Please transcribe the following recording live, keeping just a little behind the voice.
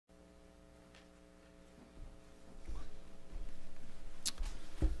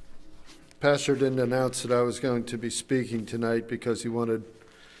Pastor didn't announce that I was going to be speaking tonight because he wanted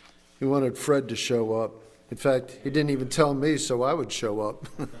Fred to show up. In fact, he didn't even tell me so I would show up.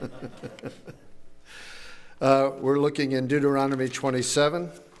 We're looking in Deuteronomy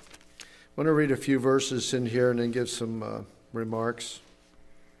 27. I want to read a few verses in here and then give some remarks.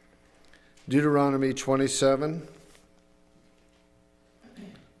 Deuteronomy 27,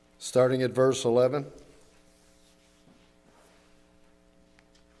 starting at verse 11.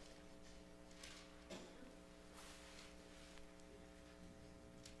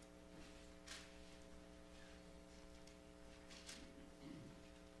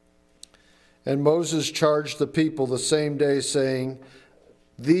 And Moses charged the people the same day, saying,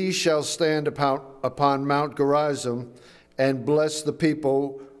 These shall stand upon Mount Gerizim, and bless the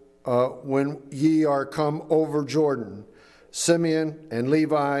people when ye are come over Jordan, Simeon and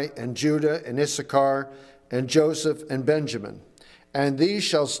Levi and Judah and Issachar and Joseph and Benjamin. And these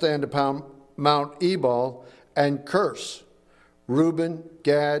shall stand upon Mount Ebal and curse Reuben,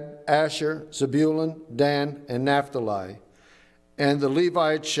 Gad, Asher, Zebulun, Dan, and Naphtali. And the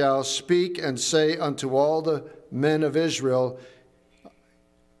Levites shall speak and say unto all the men of Israel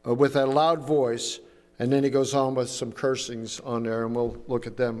with a loud voice. And then he goes on with some cursings on there, and we'll look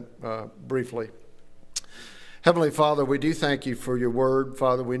at them briefly. Heavenly Father, we do thank you for your word.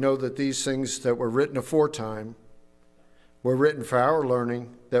 Father, we know that these things that were written aforetime were written for our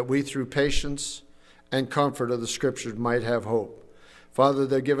learning, that we through patience and comfort of the scriptures might have hope. Father,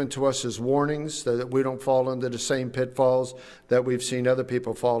 they're given to us as warnings that we don't fall into the same pitfalls that we've seen other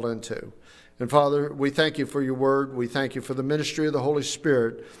people fall into. And Father, we thank you for your word. We thank you for the ministry of the Holy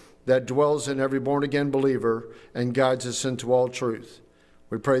Spirit that dwells in every born-again believer and guides us into all truth.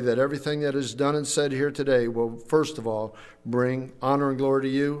 We pray that everything that is done and said here today will, first of all, bring honor and glory to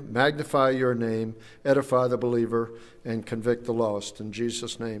you, magnify your name, edify the believer, and convict the lost. In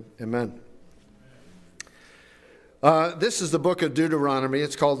Jesus' name, amen. This is the book of Deuteronomy.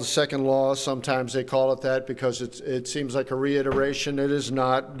 It's called the second law. Sometimes they call it that because it seems like a reiteration. It is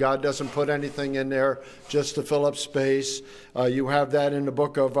not. God doesn't put anything in there just to fill up space. You have that in the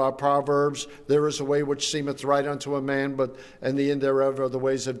book of Proverbs. There is a way which seemeth right unto a man, but in the end thereof are the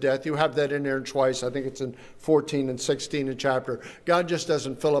ways of death. You have that in there twice. I think it's in 14 and 16 in chapter. God just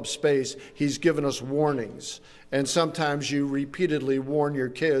doesn't fill up space. He's given us warnings. And sometimes you repeatedly warn your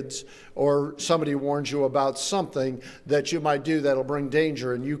kids, or somebody warns you about something that you might do that'll bring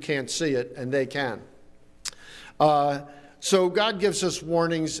danger, and you can't see it, and they can. So God gives us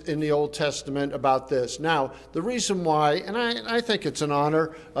warnings in the Old Testament about this. Now, the reason why, and I think it's an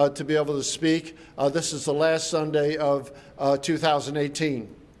honor to be able to speak. This is the last Sunday of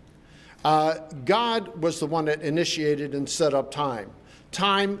 2018. God was the one that initiated and set up time.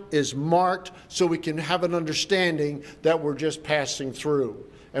 Time is marked so we can have an understanding that we're just passing through.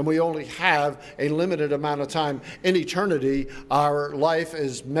 And we only have a limited amount of time. In eternity, our life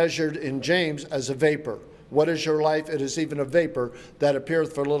is measured in James as a vapor. What is your life? It is even a vapor that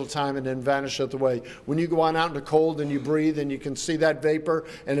appeareth for a little time and then vanisheth away. When you go on out in the cold and you breathe and you can see that vapor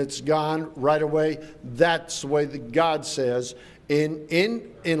and it's gone right away, that's the way that God says. In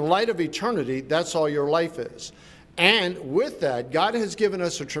light of eternity, that's all your life is. And with that, God has given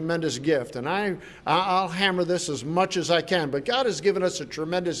us a tremendous gift. And I'll hammer this as much as I can, but God has given us a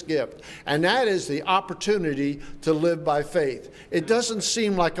tremendous gift. And that is the opportunity to live by faith. It doesn't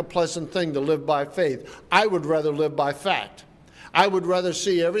seem like a pleasant thing to live by faith. I would rather live by fact. I would rather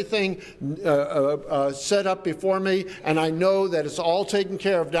see everything set up before me, and I know that it's all taken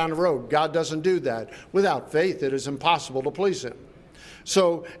care of down the road. God doesn't do that. Without faith, it is impossible to please him.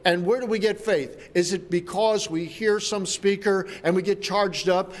 So, and where do we get faith? Is it because we hear some speaker and we get charged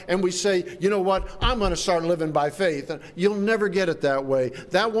up and we say, you know what, I'm going to start living by faith? You'll never get it that way.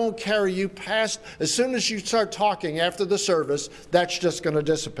 That won't carry you past. As soon as you start talking after the service, that's just going to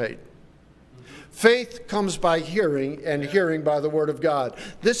dissipate. Faith comes by hearing, and hearing by the word of God.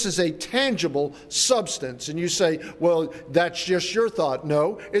 This is a tangible substance. And you say, well, that's just your thought.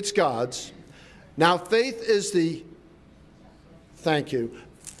 No, it's God's. Now, faith is the Thank you.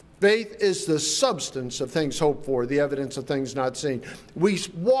 Faith is the substance of things hoped for, the evidence of things not seen. We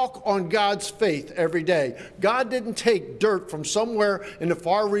walk on God's faith every day. God didn't take dirt from somewhere in the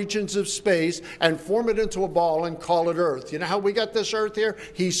far regions of space and form it into a ball and call it earth. You know how we got this earth here?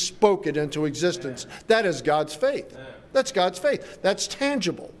 He spoke it into existence. That is God's faith. That's God's faith. That's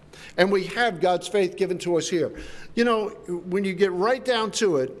tangible. And we have God's faith given to us here. You know, when you get right down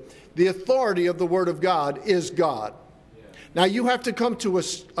to it, the authority of the Word of God is God. Now, you have to come to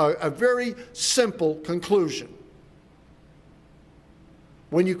a very simple conclusion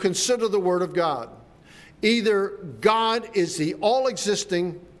when you consider the Word of God. Either God is the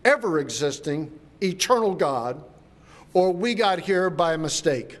all-existing ever existing, eternal God, or we got here by a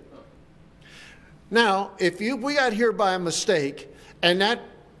mistake. Now, if we got here by a mistake, and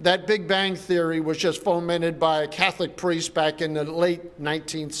that Big Bang theory was just fomented by a Catholic priest back in the late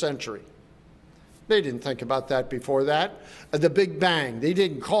 19th century. They didn't think about that before that. The Big Bang, they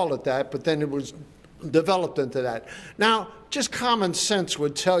didn't call it that, but then it was developed into that. Now, just common sense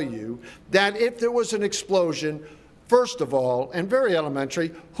would tell you that if there was an explosion, first of all, and very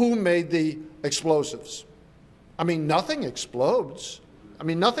elementary, who made the explosives? I mean, nothing explodes. I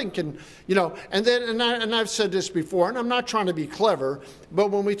mean, nothing can, you know, and I've said this before, and I'm not trying to be clever,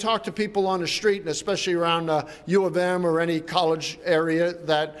 but when we talk to people on the street, and especially around U of M or any college area,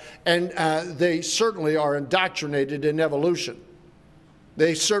 they certainly are indoctrinated in evolution.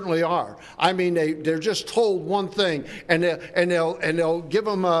 They certainly are. I mean, they're just told one thing, and they'll give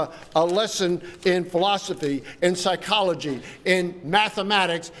them a lesson in philosophy, in psychology, in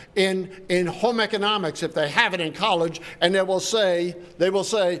mathematics, in home economics, if they have it in college, and they will say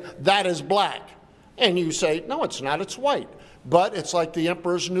that is black, and you say no, it's not, it's white. But it's like the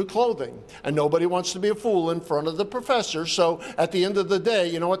emperor's new clothing, and nobody wants to be a fool in front of the professor. So at the end of the day,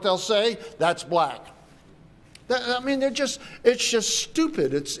 you know what they'll say? That's black. I mean, it's just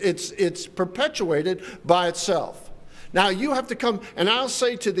stupid. It's perpetuated by itself. Now you have to come, and I'll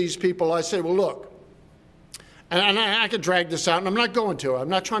say to these people, I say, well, look, and I could drag this out, and I'm not going to. I'm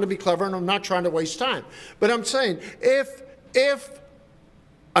not trying to be clever, and I'm not trying to waste time. But I'm saying, if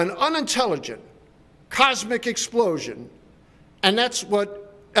an unintelligent cosmic explosion, and that's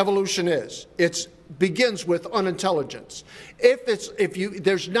what evolution is, it begins with unintelligence.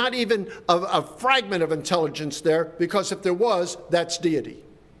 There's not even a fragment of intelligence there, because if there was, that's deity.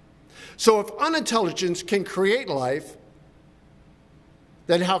 So if unintelligence can create life,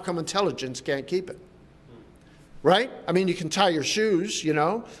 then how come intelligence can't keep it? Right? I mean, you can tie your shoes, you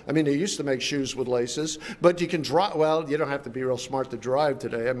know. I mean, they used to make shoes with laces, but you can drive. Well, you don't have to be real smart to drive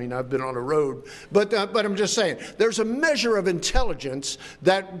today. I mean, I've been on a road. But I'm just saying, there's a measure of intelligence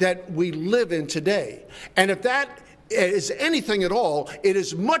that we live in today. And if that is anything at all, it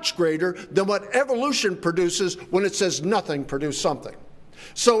is much greater than what evolution produces when it says nothing produced something.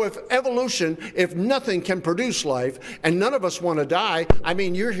 So if nothing can produce life, and none of us want to die, I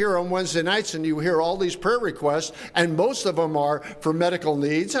mean, you're here on Wednesday nights and you hear all these prayer requests, and most of them are for medical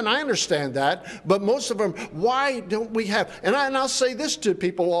needs, and I understand that, but most of them, why don't we have, and I'll say this to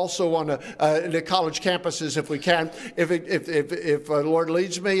people also on the college campuses if we can, if the Lord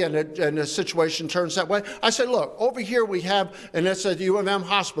leads me and the situation turns that way, I say, look, over here we have, and that's at the U of M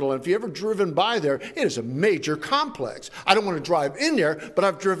hospital, and if you've ever driven by there, it is a major complex. I don't want to drive in there, but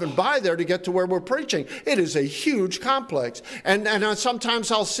I've driven by there to get to where we're preaching. It is a huge complex. And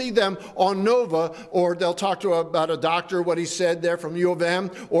sometimes I'll see them on Nova, or they'll talk about a doctor, what he said there from U of M,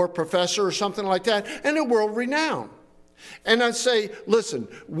 or a professor or something like that, and they're world renowned. And I say, listen,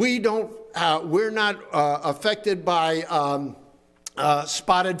 we're not affected by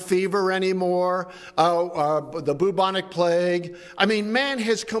spotted fever anymore, the bubonic plague. I mean, man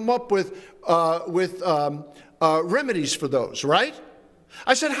has come up with remedies for those, right?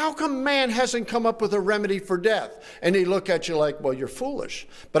 I said, how come man hasn't come up with a remedy for death? And he looked at you like, well, you're foolish.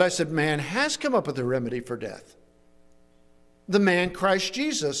 But I said, man has come up with a remedy for death. The man Christ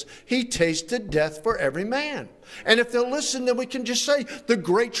Jesus, he tasted death for every man. And if they'll listen, then we can just say the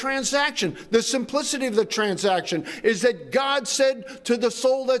great transaction, the simplicity of the transaction is that God said to the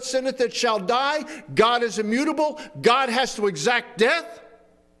soul that sinneth that shall die, God is immutable, God has to exact death.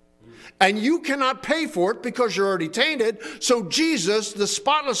 And you cannot pay for it because you're already tainted. So Jesus, the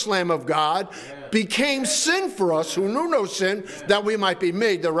spotless Lamb of God, became sin for us who knew no sin, that we might be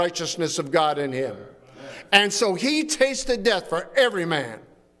made the righteousness of God in him. And so he tasted death for every man.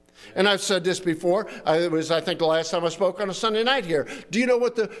 And I've said this before. It was, I think, the last time I spoke on a Sunday night here. Do you know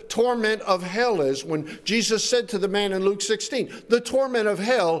what the torment of hell is? When Jesus said to the man in Luke 16, the torment of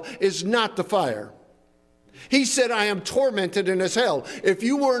hell is not the fire. He said, I am tormented in this hell. If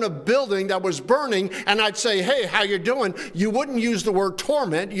you were in a building that was burning and I'd say, hey, how you doing? You wouldn't use the word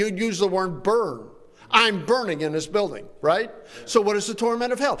torment. You'd use the word burn. I'm burning in this building, right? So what is the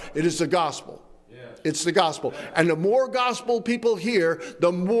torment of hell? It is the gospel. It's the gospel. And the more gospel people hear,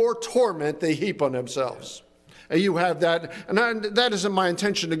 the more torment they heap on themselves. And you have that, and that isn't my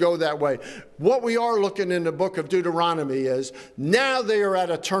intention to go that way. What we are looking in the book of Deuteronomy is, now they are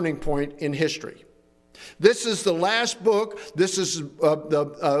at a turning point in history. This is the last book. This is of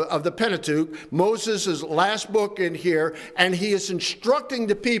the Pentateuch. Moses' last book in here, and he is instructing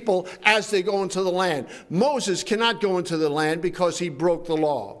the people as they go into the land. Moses cannot go into the land because he broke the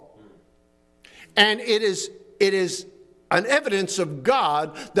law. And it is an evidence of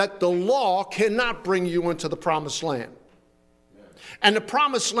God that the law cannot bring you into the promised land. And the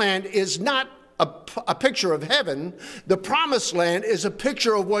promised land is not a picture of heaven. The promised land is a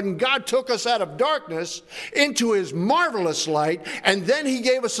picture of when God took us out of darkness into his marvelous light, and then he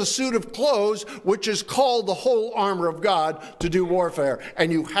gave us a suit of clothes, which is called the whole armor of God to do warfare.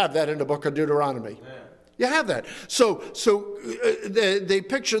 And you have that in the book of Deuteronomy. Amen. You have that. So the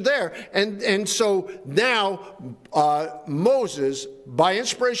picture there. And so now Moses, by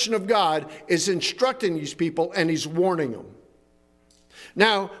inspiration of God, is instructing these people, and he's warning them.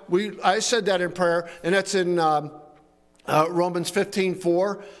 Now, I said that in prayer, and that's in Romans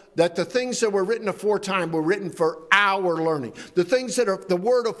 15:4, that the things that were written aforetime were written for our learning. The things that are, the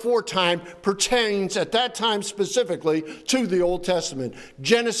word aforetime pertains at that time specifically to the Old Testament,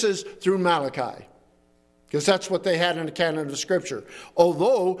 Genesis through Malachi, because that's what they had in the canon of Scripture.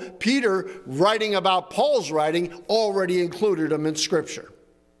 Although Peter, writing about Paul's writing, already included them in Scripture.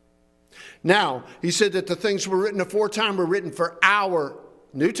 Now, he said that the things were written aforetime were written for our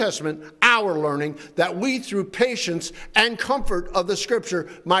New Testament, our learning, that we through patience and comfort of the Scripture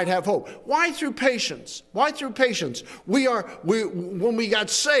might have hope. Why through patience? Why through patience? When we got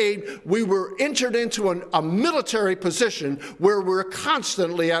saved, we were entered into a military position where we're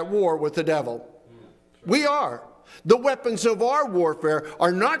constantly at war with the devil. We are. The weapons of our warfare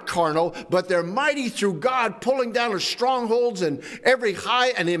are not carnal, but they're mighty through God, pulling down the strongholds and every high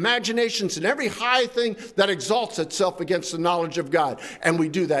and the imaginations and every high thing that exalts itself against the knowledge of God. And we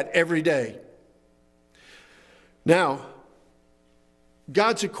do that every day. Now,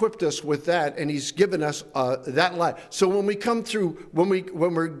 God's equipped us with that, and he's given us that light. So when we come through, when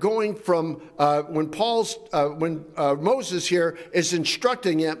we're going from when Moses here is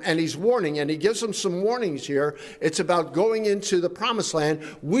instructing him and he's warning, and he gives them some warnings here. It's about going into the promised land.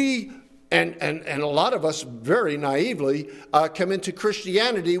 We and a lot of us very naively come into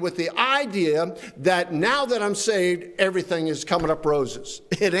Christianity with the idea that now that I'm saved, everything is coming up roses.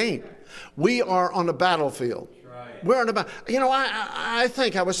 It ain't. We are on a battlefield. We're on about, I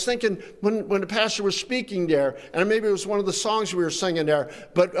was thinking when the pastor was speaking there, and maybe it was one of the songs we were singing there,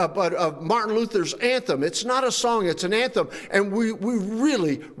 but Martin Luther's anthem. It's not a song, it's an anthem. And we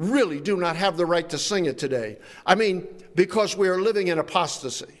really, really do not have the right to sing it today. I mean, because we are living in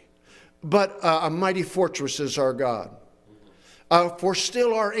apostasy. But a mighty fortress is our God. For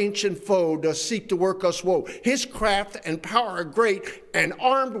still our ancient foe does seek to work us woe. His craft and power are great, and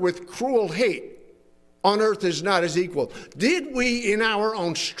armed with cruel hate, on earth is not his equal. Did we in our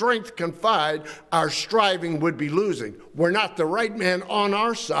own strength confide, our striving would be losing. We're not the right man on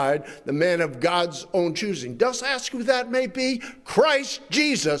our side, the man of God's own choosing. Dost ask who that may be? Christ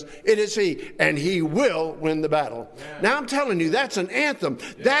Jesus, it is he, and he will win the battle. Yeah. Now I'm telling you, that's an anthem.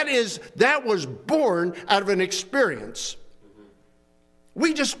 Yeah. That was born out of an experience.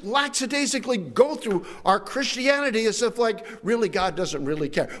 We just lackadaisically go through our Christianity as if like really God doesn't really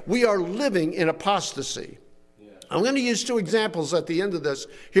care. We are living in apostasy. Yeah. I'm going to use two examples at the end of this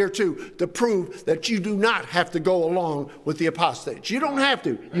here too to prove that you do not have to go along with the apostates. You don't have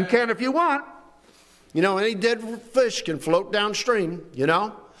to. You can if you want. Any dead fish can float downstream,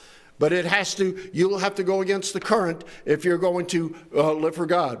 But you'll have to go against the current if you're going to live for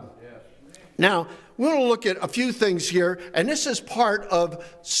God. Yeah. Now, we're going to look at a few things here, and this is part of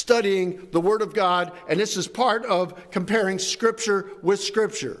studying the Word of God, and this is part of comparing Scripture with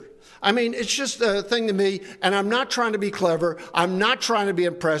Scripture. I mean, it's just a thing to me, and I'm not trying to be clever. I'm not trying to be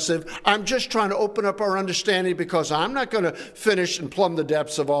impressive. I'm just trying to open up our understanding, because I'm not going to finish and plumb the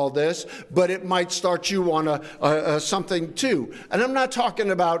depths of all this, but it might start you on something too. And I'm not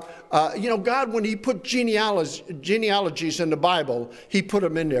talking about, God, when he put genealogies in the Bible, he put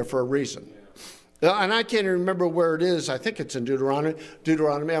them in there for a reason. And I can't even remember where it is. I think it's in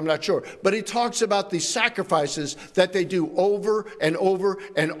Deuteronomy, I'm not sure. But he talks about these sacrifices that they do over and over.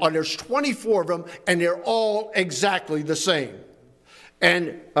 And there's 24 of them, and they're all exactly the same.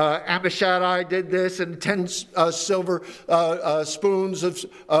 And Abishai did this, and 10 silver spoons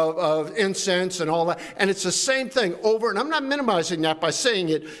of incense and all that. And it's the same thing over. And I'm not minimizing that by saying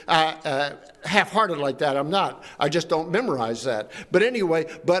it half-hearted like that. I'm not. I just don't memorize that. But anyway,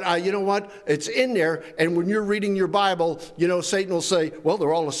 you know what? It's in there. And when you're reading your Bible, Satan will say, well,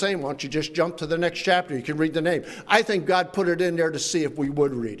 they're all the same. Why don't you just jump to the next chapter? You can read the name. I think God put it in there to see if we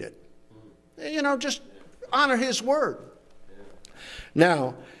would read it. Just honor his word.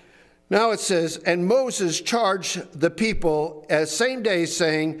 Now it says, and Moses charged the people same day,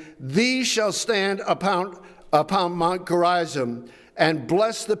 saying, these shall stand upon Mount Gerizim, and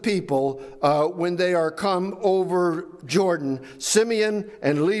bless the people when they are come over Jordan, Simeon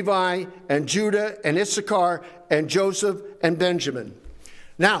and Levi and Judah and Issachar and Joseph and Benjamin.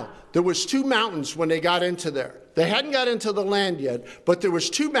 Now, there was 2 mountains when they got into there. They hadn't got into the land yet, but there was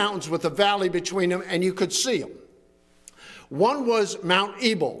 2 mountains with a valley between them, and you could see them. One was Mount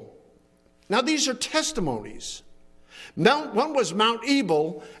Ebal. Now, these are testimonies. One was Mount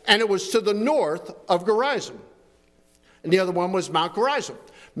Ebal, and it was to the north of Gerizim. And the other one was Mount Gerizim.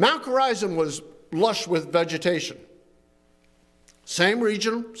 Mount Gerizim was lush with vegetation. Same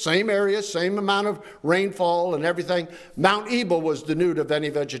region, same area, same amount of rainfall and everything. Mount Ebal was denuded of any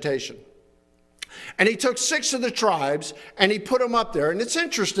vegetation. And he took 6 of the tribes and he put them up there. And it's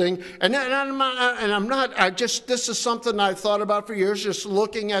interesting. This is something I've thought about for years, just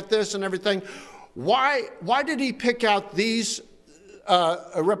looking at this and everything. Why did he pick out these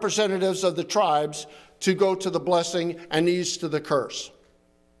representatives of the tribes to go to the blessing and these to the curse?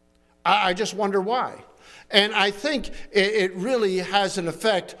 I just wonder why. And I think it really has an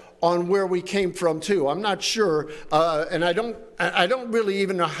effect on where we came from too. I'm not sure, and I don't really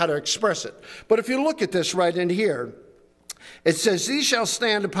even know how to express it. But if you look at this right in here, it says, "These shall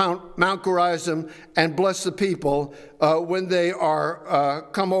stand upon Mount Gerizim and bless the people when they are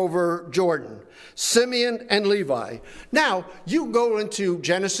come over Jordan. Simeon and Levi." Now, you go into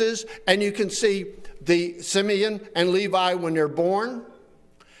Genesis and you can see the Simeon and Levi when they're born.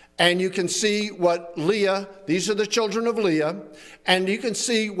 And you can see what Leah, these are the children of Leah, and you can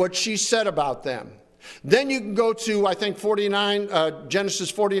see what she said about them. Then you can go to, I think,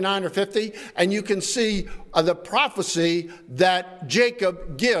 Genesis 49 or 50, and you can see the prophecy that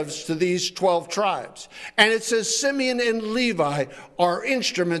Jacob gives to these 12 tribes. And it says Simeon and Levi are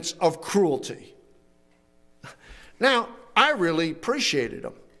instruments of cruelty. Now, I really appreciated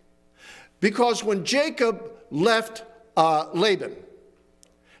them. Because when Jacob left Laban,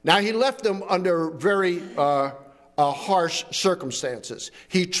 now, he left them under very harsh circumstances.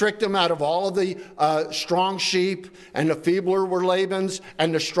 He tricked them out of all of the strong sheep, and the feebler were Laban's,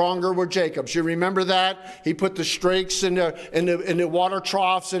 and the stronger were Jacob's. You remember that? He put the strakes in the water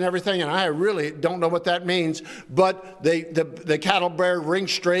troughs and everything, and I really don't know what that means. But the cattle bear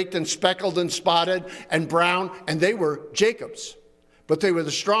ring-straked and speckled and spotted and brown, and they were Jacob's. But they were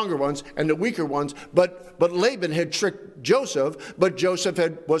the stronger ones and the weaker ones. But Laban had tricked Joseph, but Joseph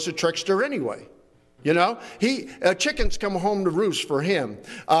was a trickster anyway. You know, chickens come home to roost for him.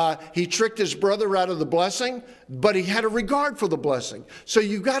 He tricked his brother out of the blessing, but he had a regard for the blessing. So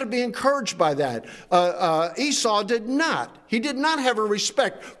you've got to be encouraged by that. Esau did not. He did not have a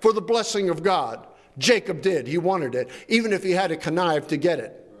respect for the blessing of God. Jacob did. He wanted it, even if he had to connive to get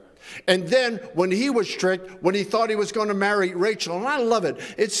it. And then when he was tricked, when he thought he was going to marry Rachel, and I love it,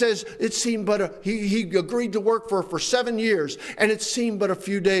 it says it seemed he agreed to work for her for 7 years, and it seemed but a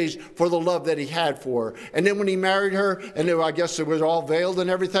few days for the love that he had for her. And then when he married her, and I guess it was all veiled and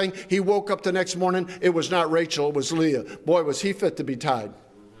everything, he woke up the next morning, it was not Rachel, it was Leah. Boy, was he fit to be tied.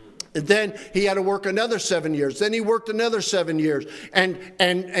 And then he had to work another 7 years. Then he worked another 7 years. And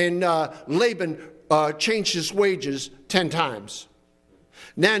Laban changed his wages 10 times.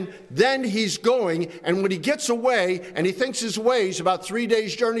 Then he's going, and when he gets away, and he thinks his way is about 3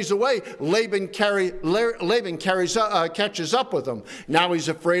 days' journeys away, Laban catches up with him. Now he's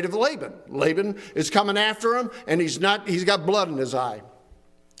afraid of Laban. Laban is coming after him, and he's got blood in his eye.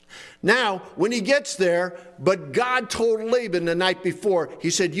 Now, when he gets there, but God told Laban the night before, he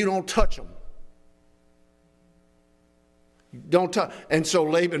said, "You don't touch him. Don't touch." And so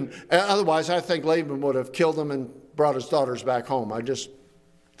Laban, otherwise I think Laban would have killed him and brought his daughters back home. I just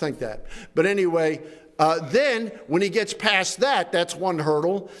think that. But anyway, then when he gets past that, that's one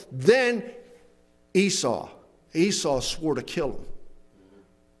hurdle. Then Esau swore to kill him,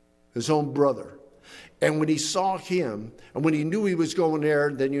 his own brother. And when he saw him, and when he knew he was going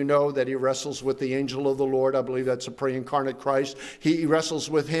there, then you know that he wrestles with the angel of the Lord. I believe that's a pre-incarnate Christ. He wrestles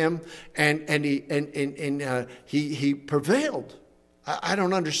with him, and he prevailed. I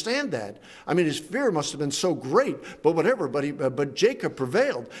don't understand that. I mean, his fear must have been so great, but whatever. But Jacob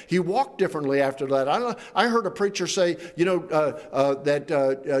prevailed. He walked differently after that. I heard a preacher say,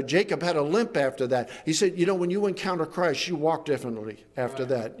 that Jacob had a limp after that. He said, when you encounter Christ, you walk differently after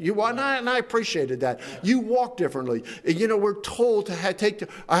that. And I appreciated that. You walk differently. We're told to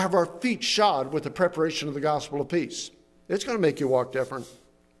have our feet shod with the preparation of the gospel of peace. It's going to make you walk different.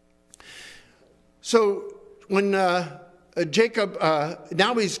 So when Jacob,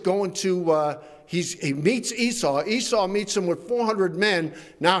 now he's going to, he meets Esau. Esau meets him with 400 men.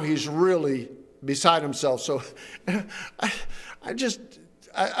 Now he's really beside himself. So I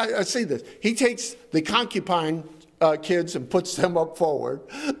see this. He takes the concubine kids and puts them up forward.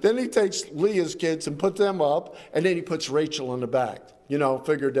 Then he takes Leah's kids and puts them up, and then he puts Rachel in the back. You know,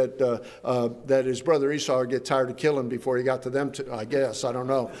 figured that his brother Esau would get tired of killing before he got to them, I guess. I don't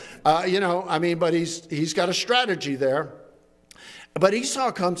know. You know, I mean, but he's got a strategy there. But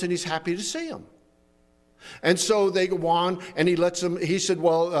Esau comes and he's happy to see him. And so they go on, and he lets him. He said,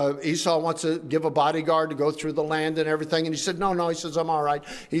 well, Esau wants to give a bodyguard to go through the land and everything. And he said, no. He says, I'm all right.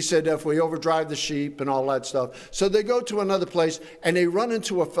 He said, if we overdrive the sheep and all that stuff. So they go to another place, and they run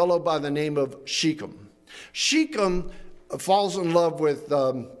into a fellow by the name of Shechem. Shechem falls in love with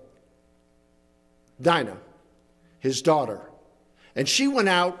Dinah, his daughter. And she went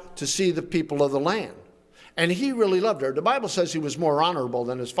out to see the people of the land. And he really loved her. The Bible says he was more honorable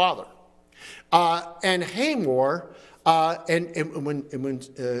than his father. And Hamor, and when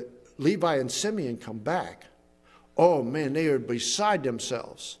Levi and Simeon come back, oh man, they are beside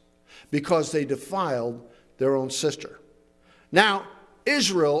themselves because they defiled their own sister. Now,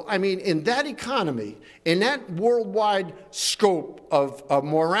 Israel, I mean, in that economy, in that worldwide scope of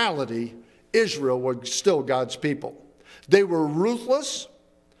morality, Israel was still God's people. They were ruthless.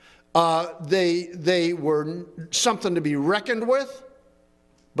 They were something to be reckoned with.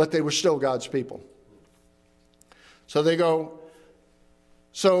 But they were still God's people. So they go,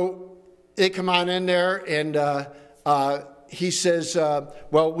 so they come on in there, and he says,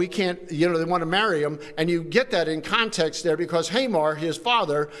 well, we can't, you know, they want to marry him. And you get that in context there because Hamor, his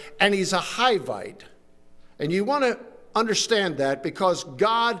father, and he's a Hivite. And you want to understand that because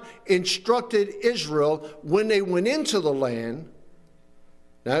God instructed Israel when they went into the land,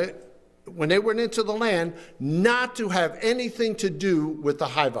 now, when they went into the land, not to have anything to do with the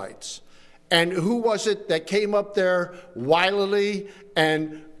Hivites. And who was it that came up there wilily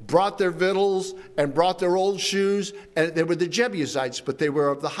and brought their victuals and brought their old shoes? And they were the Jebusites, but they were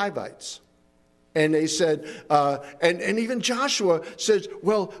of the Hivites. And they said, and even Joshua says,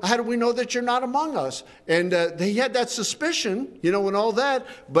 well, how do we know that you're not among us? And they had that suspicion, you know, and all that.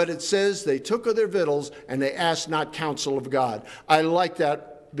 But it says they took of their victuals and they asked not counsel of God. I like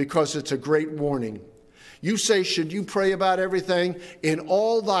that because it's a great warning. You say, should you pray about everything? In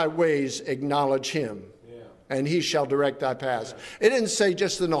all thy ways acknowledge him. And he shall direct thy paths. It didn't say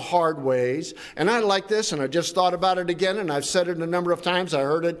just in the hard ways. And I like this, and I just thought about it again, and I've said it a number of times. I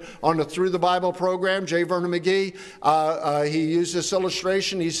heard it on the Through the Bible program. J. Vernon McGee, he used this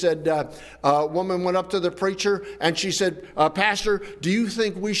illustration. He said, a woman went up to the preacher, and she said, Pastor, do you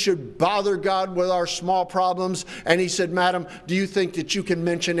think we should bother God with our small problems? And he said, Madam, do you think that you can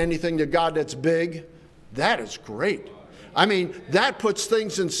mention anything to God that's big? That is great. I mean, that puts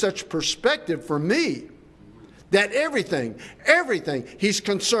things in such perspective for me. That everything, he's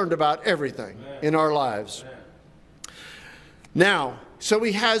concerned about everything in our lives. Now, so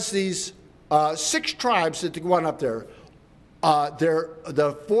he has these 6 tribes that went up there.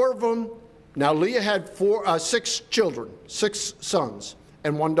 The 4 of them, now Leah had 6 children, 6 sons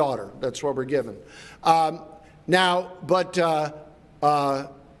and 1 daughter. That's what we're given.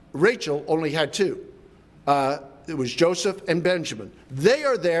 Rachel only had 2. It was Joseph and Benjamin. They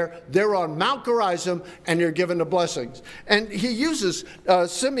are there. They're on Mount Gerizim, and they're given the blessings. And he uses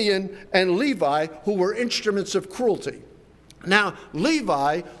Simeon and Levi, who were instruments of cruelty. Now,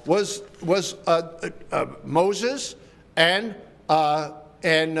 Levi was Moses and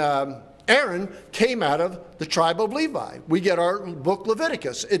Aaron came out of the tribe of Levi. We get our book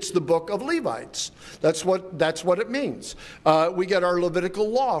Leviticus. It's the book of Levites. That's what it means. We get our Levitical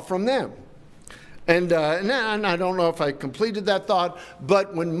law from them. And I don't know if I completed that thought,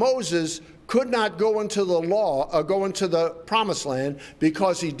 but when Moses could not go into the promised land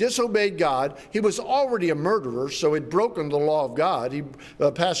because he disobeyed God, he was already a murderer, so he'd broken the law of God.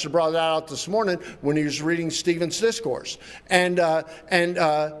 Pastor brought that out this morning when he was reading Stephen's discourse. And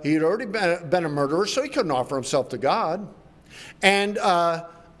he had already been a murderer, so he couldn't offer himself to God. And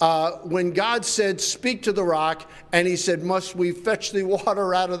when God said, speak to the rock, and he said, must we fetch the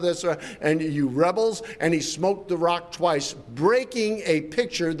water out of this, and you rebels, and he smote the rock twice, breaking a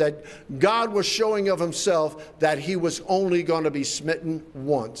picture that God was showing of himself that he was only going to be smitten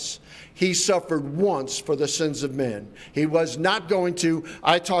once. He suffered once for the sins of men. He was not going to.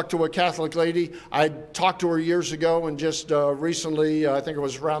 I talked to a Catholic lady. I talked to her years ago, and just recently, I think it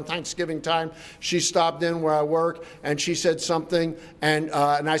was around Thanksgiving time, she stopped in where I work, and she said something, and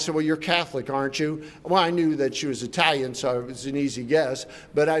I said, well, you're Catholic, aren't you? Well, I knew that she was Italian, so it was an easy guess.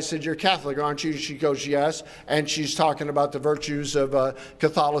 But I said, you're Catholic, aren't you? She goes, yes. And she's talking about the virtues of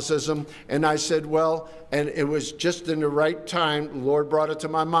Catholicism. And I said, well, and it was just in the right time, the Lord brought it to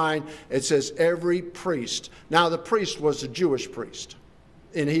my mind. It says every priest. Now, the priest was a Jewish priest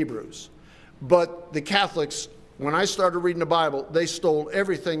in Hebrews. But the Catholics when I started reading the Bible, they stole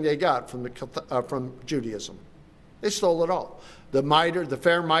everything they got from Judaism. They stole it all. The mitre, the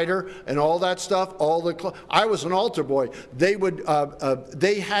fair mitre, and all that stuff. I was an altar boy. They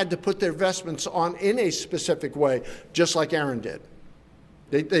had to put their vestments on in a specific way, just like Aaron did.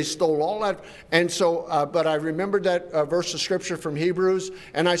 They stole all that. And so, but I remembered that verse of scripture from Hebrews,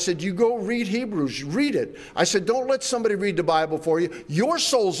 and I said, you go read Hebrews, read it. I said, don't let somebody read the Bible for you. Your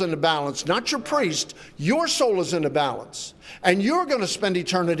soul's in the balance, not your priest. Your soul is in the balance. And you're going to spend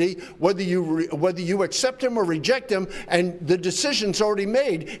eternity, whether you accept him or reject him, and the decision's already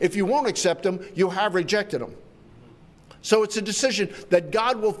made. If you won't accept him, you have rejected him. So it's a decision that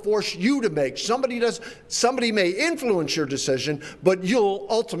God will force you to make. Somebody may influence your decision, but you'll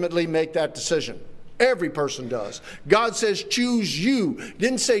ultimately make that decision. Every person does. God says, choose you. He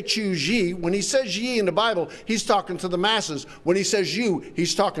didn't say choose ye. When he says ye in the Bible, he's talking to the masses. When he says you,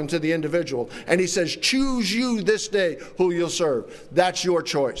 he's talking to the individual. And he says, choose you this day who you'll serve. That's your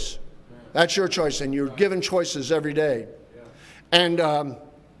choice. That's your choice. And you're given choices every day. And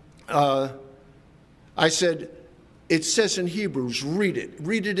I said, it says in Hebrews, read it.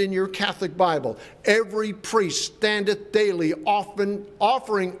 Read it in your Catholic Bible. Every priest standeth daily,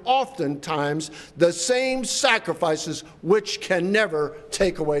 offering oftentimes the same sacrifices which can never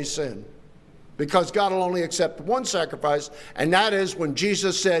take away sin. Because God will only accept one sacrifice, and that is when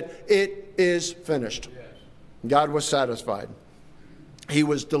Jesus said, it is finished. Yes. God was satisfied. He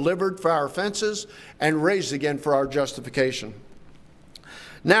was delivered for our offenses and raised again for our justification.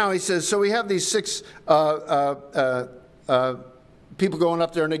 Now he says, so we have these 6 people going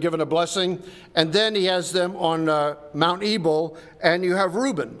up there and they're given a blessing. And then he has them on Mount Ebal, and you have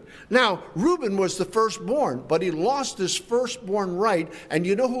Reuben. Now, Reuben was the firstborn, but he lost his firstborn right. And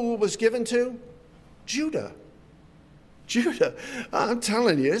you know who it was given to? Judah. Judah. I'm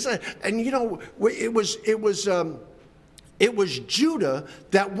telling you. And you know, it was Judah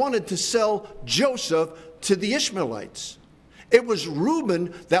that wanted to sell Joseph to the Ishmaelites. It was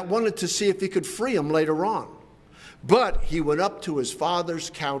Reuben that wanted to see if he could free him later on. But he went up to his father's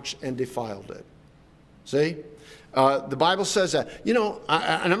couch and defiled it. See? The Bible says that. You know,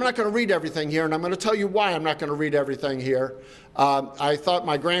 and I'm not going to read everything here, and I'm going to tell you why I'm not going to read everything here. I thought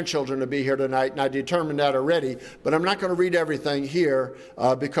my grandchildren would be here tonight, and I determined that already. But I'm not going to read everything here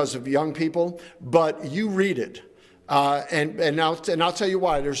because of young people. But you read it. And I'll tell you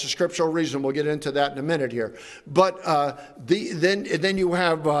why. There's a scriptural reason. We'll get into that in a minute here. But then you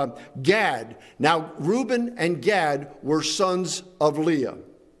have Gad. Now, Reuben and Gad were sons of Leah.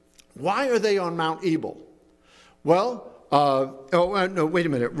 Why are they on Mount Ebal? Well, no, wait a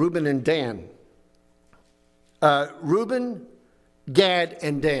minute. Reuben and Dan. Reuben, Gad,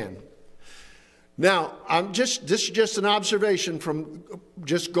 and Dan. Now, this is just an observation from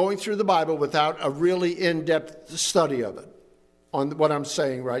just going through the Bible without a really in-depth study of it on what I'm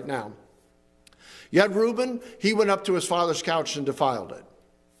saying right now. You had Reuben, he went up to his father's couch and defiled it.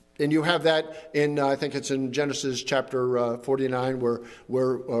 And you have that in, I think it's in Genesis chapter 49, where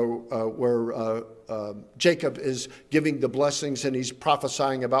Jacob is giving the blessings and he's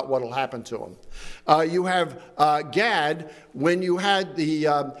prophesying about what will happen to him. You have Gad, when you had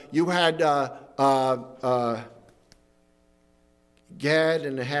Gad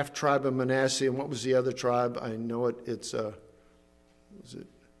and the half tribe of Manasseh, and what was the other tribe? I know it. It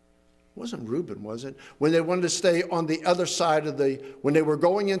wasn't Reuben, was it? When they wanted to stay on the other side of when they were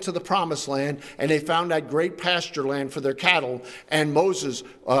going into the promised land, and they found that great pasture land for their cattle, and Moses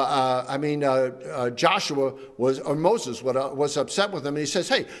was upset with them, and he says,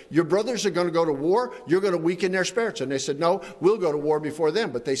 hey, your brothers are going to go to war, you're going to weaken their spirits. And they said, no, we'll go to war before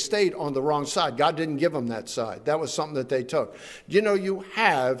them. But they stayed on the wrong side. God didn't give them that side. That was something that they took. You know, you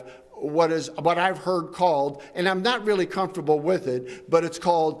have what I've heard called, and I'm not really comfortable with it, but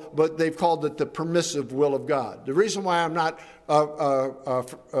they've called it the permissive will of God. The reason why I'm not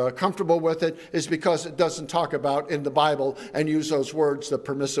comfortable with it is because it doesn't talk about in the Bible and use those words, the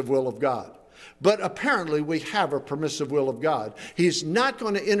permissive will of God. But apparently we have a permissive will of God. He's not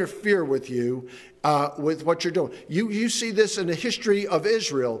going to interfere with you with what you're doing. You see this in the history of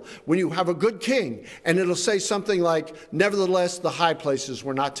Israel when you have a good king, and it'll say something like, nevertheless, the high places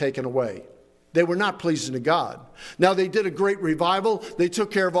were not taken away. They were not pleasing to God. Now, they did a great revival. They took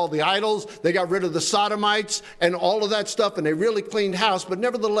care of all the idols. They got rid of the Sodomites and all of that stuff, and they really cleaned house. But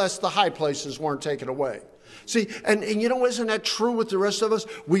nevertheless, the high places weren't taken away. See, and you know, isn't that true with the rest of us?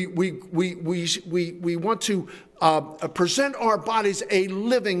 We want to present our bodies a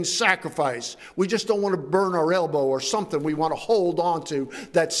living sacrifice. We just don't want to burn our elbow or something we want to hold on to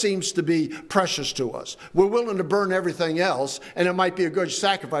that seems to be precious to us. We're willing to burn everything else, and it might be a good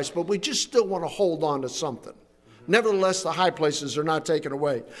sacrifice, but we just still want to hold on to something. Nevertheless, the high places are not taken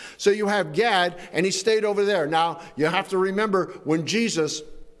away. So you have Gad, and he stayed over there. Now, you have to remember when Jesus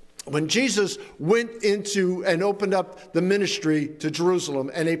went into and opened up the ministry to Jerusalem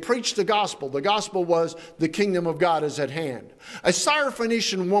and he preached the gospel was the kingdom of God is at hand. A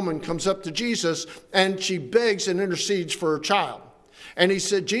Syrophoenician woman comes up to Jesus and she begs and intercedes for her child. And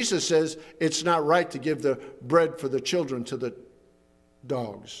Jesus says, it's not right to give the bread for the children to the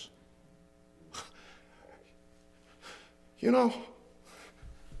dogs. You know,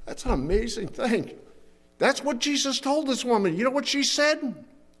 that's an amazing thing. That's what Jesus told this woman. You know what she said?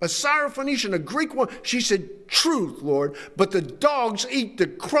 A Syrophoenician, a Greek woman. She said, truth, Lord, but the dogs eat the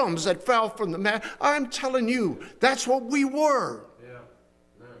crumbs that fell from the mat. I'm telling you, that's what we were. Yeah.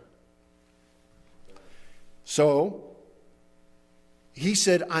 So he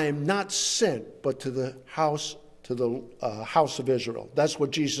said, I am not sent but to the house of Israel. That's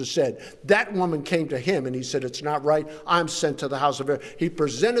what Jesus said. That woman came to him and he said, it's not right. I'm sent to the house of Israel. He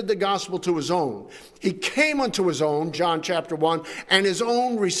presented the gospel to his own. He came unto his own, John chapter 1, and his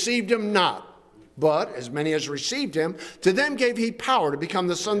own received him not. But as many as received him, to them gave he power to become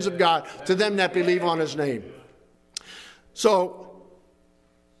the sons of God, to them that believe on his name. So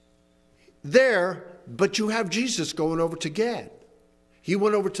there, but you have Jesus going over to Gad. He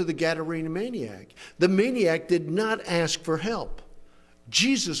went over to the Gadarene maniac. The maniac did not ask for help.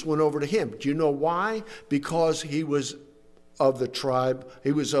 Jesus went over to him. Do you know why? Because he was of the tribe.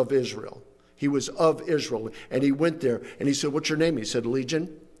 He was of Israel. He was of Israel. And he went there and he said, what's your name? He said,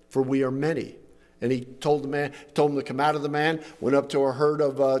 Legion, for we are many. And he told him to come out of the man, went up to a herd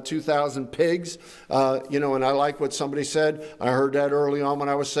of 2,000 pigs. And I like what somebody said. I heard that early on when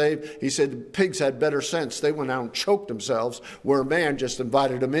I was saved. He said the pigs had better sense. They went out and choked themselves where a man just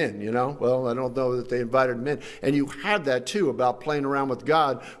invited them in, Well, I don't know that they invited them in. And you have that too about playing around with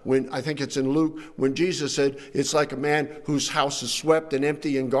God. When I think it's in Luke, when Jesus said it's like a man whose house is swept and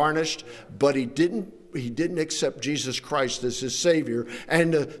empty and garnished, but he didn't accept Jesus Christ as his Savior.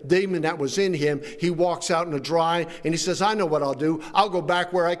 And the demon that was in him, he walks out in the dry and he says, I know what I'll do. I'll go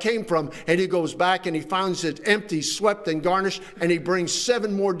back where I came from. And he goes back and he finds it empty, swept and garnished. And he brings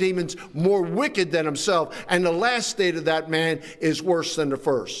 7 more demons more wicked than himself. And the last state of that man is worse than the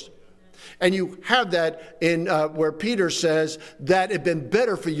first. And you have that in where Peter says that it had been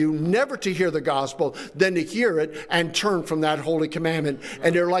better for you never to hear the gospel than to hear it and turn from that holy commandment.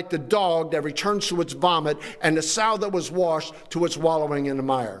 And they're like the dog that returns to its vomit and the sow that was washed to its wallowing in the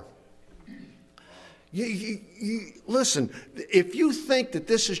mire. Listen, if you think that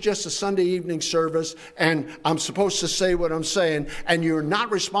this is just a Sunday evening service and I'm supposed to say what I'm saying and you're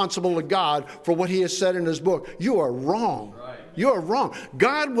not responsible to God for what he has said in his book, you are wrong. Right. You are wrong.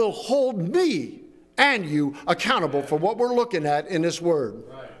 God will hold me and you accountable for what we're looking at in this word.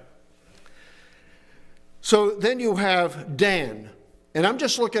 Right. So then you have Dan. And I'm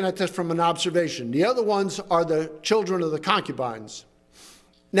just looking at this from an observation. The other ones are the children of the concubines.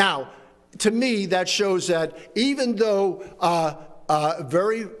 Now, to me, that shows that even though,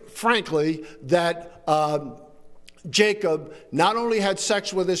 very frankly, that Jacob not only had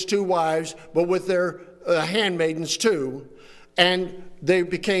sex with his 2 wives, but with their handmaidens too, and they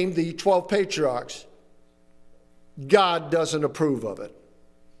became the 12 patriarchs, God doesn't approve of it.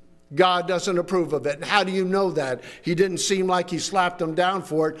 God doesn't approve of it. And how do you know that? He didn't seem like he slapped them down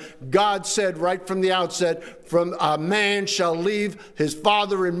for it. God said right from the outset, from a man shall leave his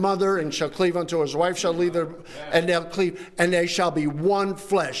father and mother and shall cleave unto his wife, shall leave her, and they'll cleave, and they shall be one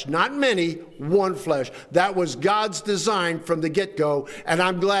flesh. Not many, one flesh. That was God's design from the get-go, and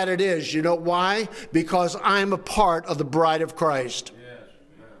I'm glad it is. You know why? Because I'm a part of the bride of Christ.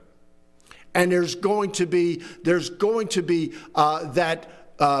 And there's going to be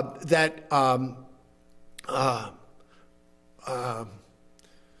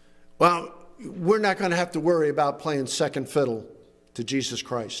well, we're not going to have to worry about playing second fiddle to Jesus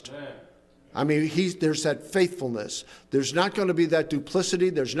Christ. I mean, there's that faithfulness. There's not going to be that duplicity.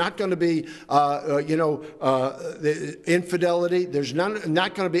 There's not going to be, infidelity. There's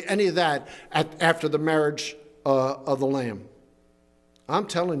not going to be any of that after the marriage of the Lamb. I'm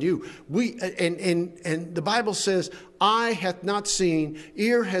telling you, and the Bible says, eye hath not seen,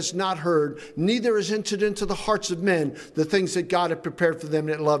 ear has not heard, neither is entered into the hearts of men the things that God hath prepared for them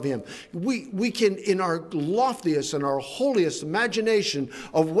that love him. We can, in our loftiest and our holiest imagination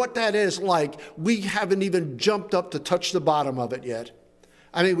of what that is like, we haven't even jumped up to touch the bottom of it yet.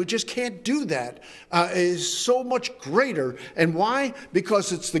 I mean, we just can't do that. It is so much greater. And why?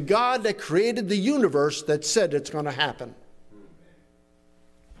 Because it's the God that created the universe that said it's going to happen.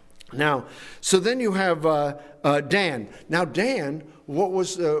 Now, so then you have Dan. Now, Dan, what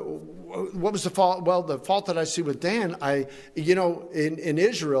was the fault? Well, the fault that I see with Dan, in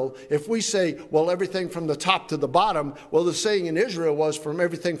Israel, if we say, well, everything from the top to the bottom, well, the saying in Israel was from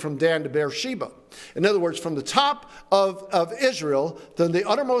everything from Dan to Beersheba. In other words, from the top of Israel, then the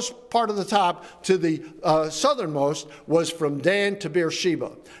uttermost part of the top to the southernmost was from Dan to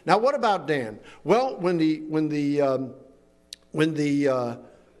Beersheba. Now, what about Dan? Well, when the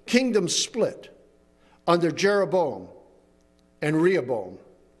kingdom split under Jeroboam and Rehoboam,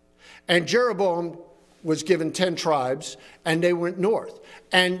 and Jeroboam was given 10 tribes, and they went north.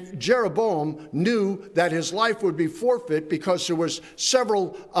 And Jeroboam knew that his life would be forfeit because there was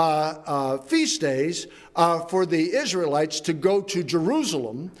several feast days for the Israelites to go to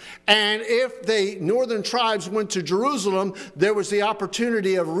Jerusalem. And if the northern tribes went to Jerusalem, there was the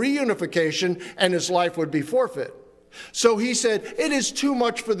opportunity of reunification, and his life would be forfeit. So he said, it is too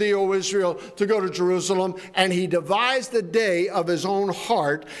much for thee, O Israel, to go to Jerusalem. And he devised a day of his own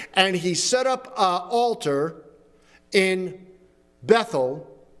heart, and he set up an altar in Bethel,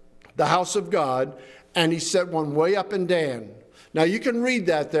 the house of God, and he set one way up in Dan. Now you can read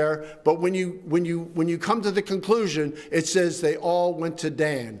that there, but when you come to the conclusion, it says they all went to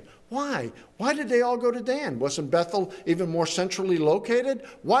Dan. Why? Why did they all go to Dan? Wasn't Bethel even more centrally located?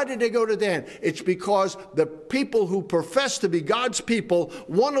 Why did they go to Dan? It's because the people who profess to be God's people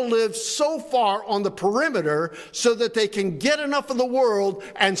want to live so far on the perimeter so that they can get enough of the world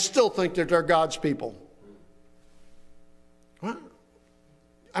and still think that they're God's people. What?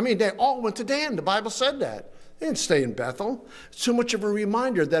 I mean, they all went to Dan. The Bible said that. They didn't stay in Bethel. It's too much of a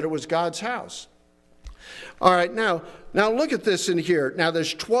reminder that it was God's house. All right, now look at this in here. Now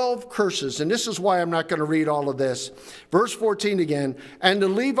there's 12 curses, and this is why I'm not going to read all of this. Verse 14 again. And the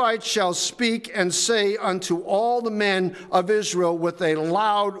Levites shall speak and say unto all the men of Israel with a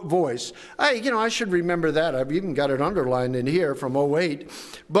loud voice. I should remember that. I've even got it underlined in here from 08.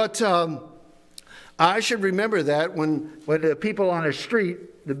 But I should remember that when the people on the street,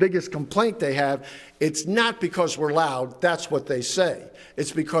 the biggest complaint they have, it's not because we're loud. That's what they say.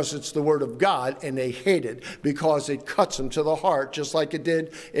 It's because it's the word of God, and they hate it because it cuts them to the heart, just like it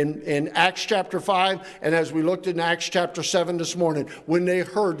did in Acts chapter 5. And as we looked in Acts chapter 7 this morning, when they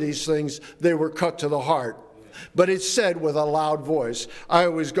heard these things, they were cut to the heart. But it's said with a loud voice. I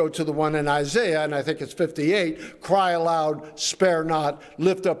always go to the one in Isaiah, and I think it's 58. Cry aloud, spare not,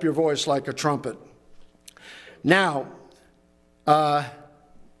 lift up your voice like a trumpet. Now,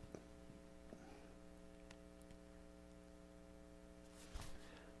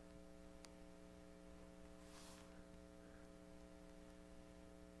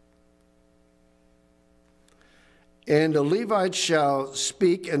 and the Levites shall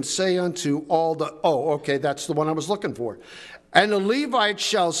speak and say unto all the... Oh, okay, that's the one I was looking for. And the Levites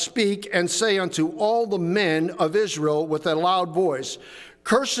shall speak and say unto all the men of Israel with a loud voice,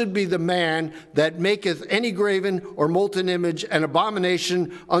 Cursed be the man that maketh any graven or molten image an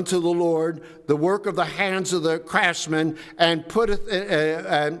abomination unto the Lord, the work of the hands of the craftsman, and putteth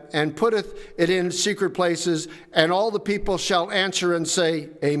it in secret places. And all the people shall answer and say,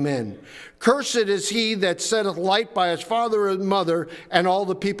 Amen. Cursed is he that setteth light by his father and mother, and all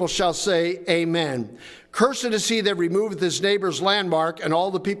the people shall say, Amen. Cursed is he that removeth his neighbor's landmark, and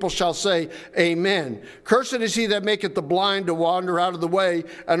all the people shall say, Amen. Cursed is he that maketh the blind to wander out of the way,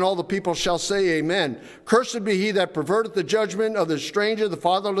 and all the people shall say, Amen. Cursed be he that perverteth the judgment of the stranger, the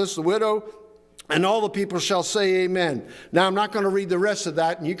fatherless, the widow, and all the people shall say, Amen. Now, I'm not going to read the rest of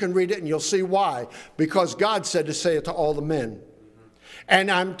that, and you can read it, and you'll see why. Because God said to say it to all the men.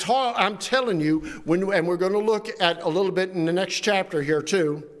 And I'm telling you, and we're going to look at a little bit in the next chapter here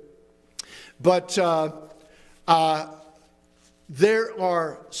too, but there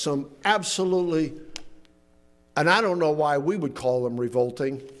are some absolutely, and I don't know why we would call them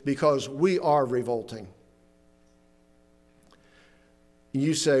revolting, because we are revolting.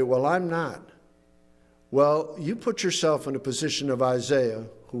 You say, well, I'm not. Well, you put yourself in a position of Isaiah,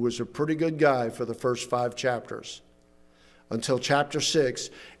 who was a pretty good guy for the first 5 chapters, until chapter 6,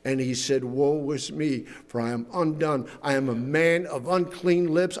 and he said, Woe is me, for I am undone. I am a man of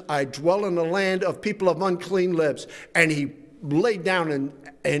unclean lips. I dwell in the land of people of unclean lips. And he laid down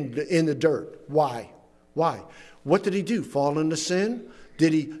in the dirt. Why? Why? What did he do? Fall into sin?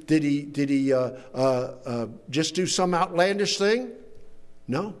 Did he just do some outlandish thing?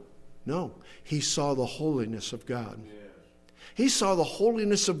 No. He saw the holiness of God. He saw the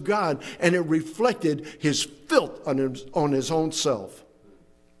holiness of God, and it reflected his filth on his own self.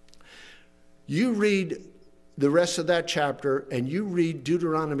 You read the rest of that chapter, and you read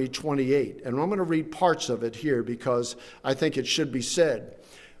Deuteronomy 28. And I'm going to read parts of it here because I think it should be said.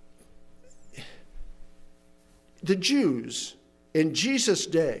 the Jews in Jesus'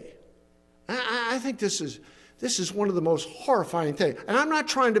 day, I think this is one of the most horrifying things. And I'm not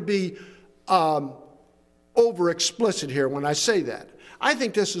trying to be over explicit here when I say that. I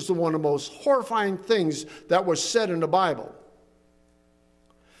think this is one of the most horrifying things that was said in the Bible.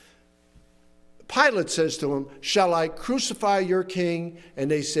 Pilate says to him, "Shall I crucify your king?" And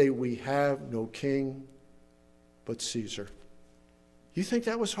they say, "We have no king but Caesar." You think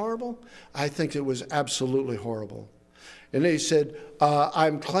that was horrible? I think it was absolutely horrible. And they said,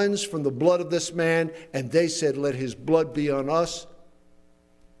 "I'm cleansed from the blood of this man." And they said, "Let his blood be on us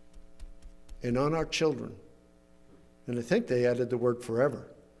and on our children." And I think they added the word forever.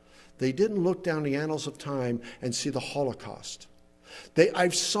 They didn't look down the annals of time and see the Holocaust. I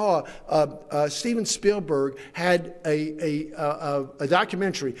saw Steven Spielberg had a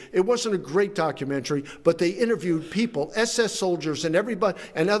documentary. It wasn't a great documentary, but they interviewed people, SS soldiers and everybody,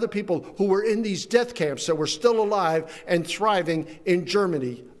 and other people who were in these death camps that were still alive and thriving in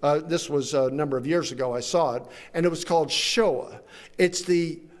Germany. This was a number of years ago. I saw it, and it was called Shoah. It's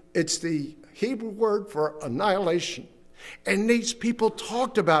the Hebrew word for annihilation. And these people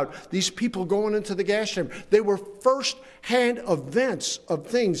talked about these people going into the gas chamber. They were first-hand events of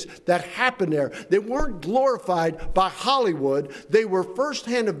things that happened there. They weren't glorified by Hollywood. They were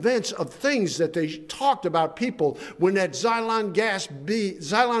first-hand events of things that they talked about people when that Xylon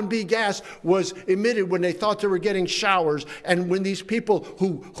B gas was emitted, when they thought they were getting showers, and when these people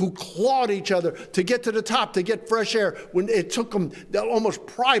who clawed each other to get to the top, to get fresh air, when it took them almost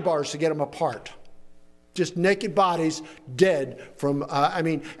pry bars to get them apart. Just naked bodies, dead from,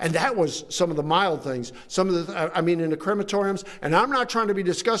 and that was some of the mild things. Some of the, in the crematoriums, and I'm not trying to be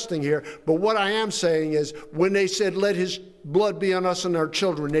disgusting here, but what I am saying is when they said, "Let his blood be on us and our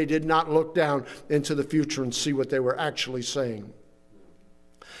children," they did not look down into the future and see what they were actually saying.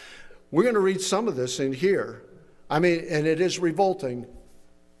 We're going to read some of this in here. And it is revolting,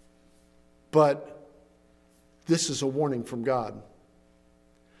 but this is a warning from God.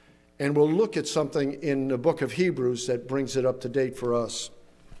 And we'll look at something in the book of Hebrews that brings it up to date for us.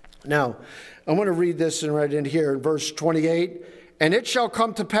 Now, I want to read this right in here in verse 28. "And it shall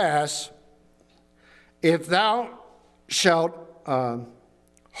come to pass, if thou shalt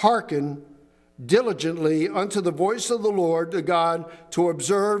hearken diligently unto the voice of the Lord the God, to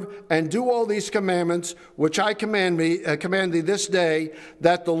observe and do all these commandments which I command thee this day,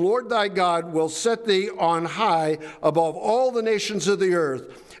 that the Lord thy God will set thee on high above all the nations of the earth.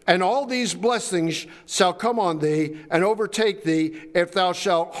 And all these blessings shall come on thee and overtake thee, if thou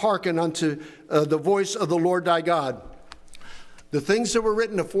shalt hearken unto the voice of the Lord thy God." The things that were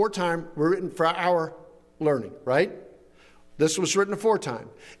written aforetime were written for our learning, right? This was written aforetime.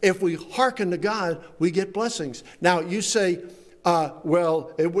 If we hearken to God, we get blessings. Now, you say,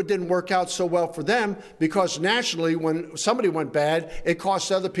 well, it didn't work out so well for them, because nationally, when somebody went bad, it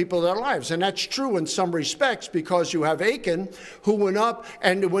cost other people their lives. And that's true in some respects, because you have Achan, who went up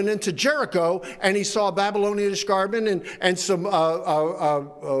and went into Jericho, and he saw a Babylonian garment and some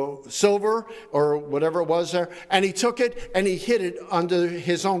silver or whatever it was there, and he took it and he hid it under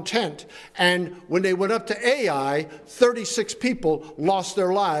his own tent. And when they went up to Ai, 36 people lost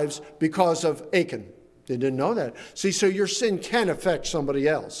their lives because of Achan. They didn't know that. See, so your sin can affect somebody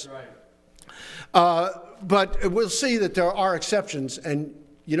else. Right. But we'll see that there are exceptions. And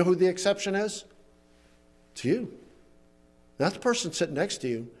you know who the exception is? It's you. Not the person sitting next to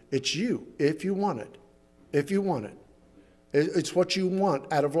you. It's you, if you want it. If you want it. It's what you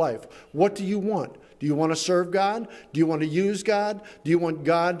want out of life. What do you want? Do you want to serve God? Do you want to use God? Do you want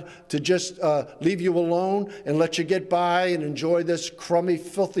God to just leave you alone and let you get by and enjoy this crummy,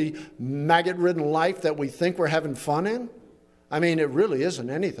 filthy, maggot-ridden life that we think we're having fun in? It really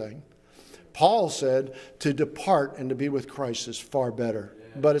isn't anything. Paul said to depart and to be with Christ is far better,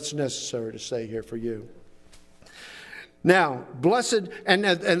 but it's necessary to stay here for you. Now, blessed, and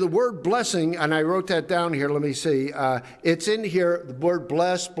the word blessing, and I wrote that down here, let me see. It's in here, the word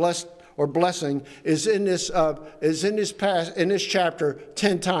blessed, or blessing is in this chapter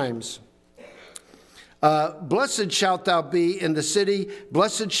 10 times. Blessed shalt thou be in the city,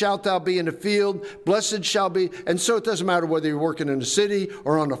 blessed shalt thou be in the field, blessed shall be, and so it doesn't matter whether you're working in the city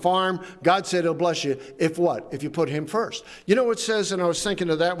or on the farm. God said he'll bless you if what? If you put him first. You know what it says, and I was thinking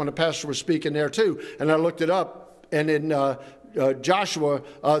of that when the pastor was speaking there too, and I looked it up, and in Joshua,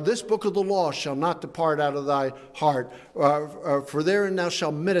 this book of the law shall not depart out of thy heart, for therein thou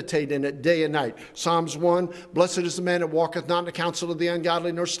shalt meditate in it day and night. Psalms 1, blessed is the man that walketh not in the counsel of the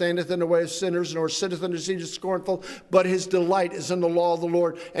ungodly, nor standeth in the way of sinners, nor sitteth in the seat of scornful, but his delight is in the law of the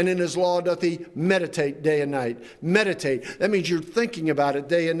Lord, and in his law doth he meditate day and night. Meditate. That means you're thinking about it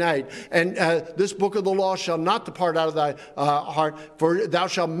day and night. And this book of the law shall not depart out of thy heart, for thou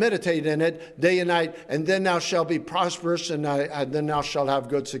shalt meditate in it day and night, and then thou shalt be prosperous, and then thou shalt have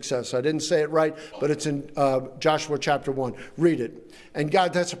good success. I didn't say it right, but it's in Joshua chapter 1. Read it. And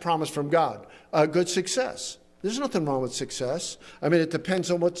God, that's a promise from God. Good success. There's nothing wrong with success. I mean, it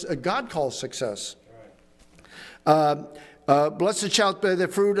depends on what God calls success. Blessed shalt be the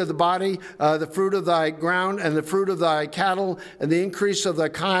fruit of the body, the fruit of thy ground, and the fruit of thy cattle, and the increase of thy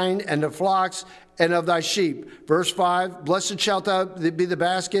kine, and the flocks, and of thy sheep. Verse 5, blessed shalt thou be the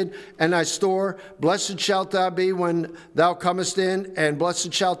basket and thy store. Blessed shalt thou be when thou comest in, and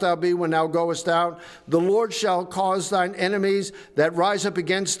blessed shalt thou be when thou goest out. The Lord shall cause thine enemies that rise up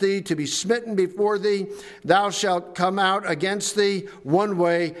against thee to be smitten before thee. Thou shalt come out against thee one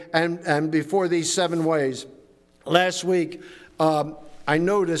way, and before thee 7 ways. Last week, I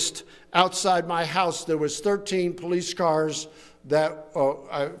noticed outside my house there was 13 police cars that,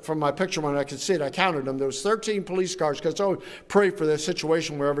 from my picture when I could see it, I counted them. There was 13 police cars, because I always pray for their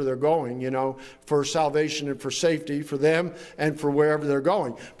situation wherever they're going, you know, for salvation and for safety for them and for wherever they're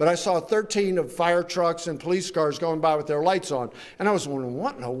going. But I saw 13 of fire trucks and police cars going by with their lights on. And I was wondering,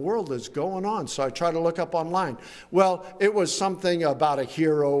 what in the world is going on? So I tried to look up online. Well, it was something about a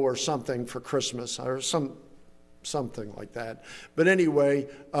hero or something for Christmas, or something like that. But anyway,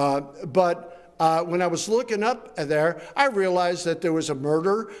 when I was looking up there, I realized that there was a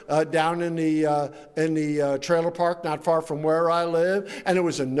murder down in the trailer park not far from where I live, and there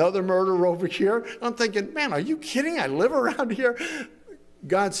was another murder over here. I'm thinking, man, are you kidding? I live around here.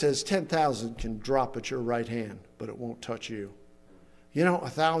 God says 10,000 can drop at your right hand, but it won't touch you. You know,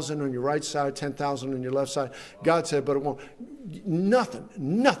 1,000 on your right side, 10,000 on your left side. God said, but it won't.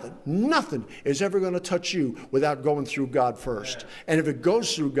 Nothing is ever going to touch you without going through God first. And if it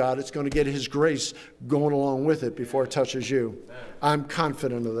goes through God, it's going to get his grace going along with it before it touches you. I'm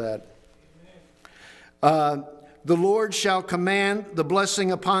confident of that. The Lord shall command the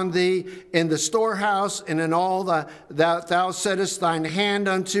blessing upon thee in the storehouse and in all that thou settest thine hand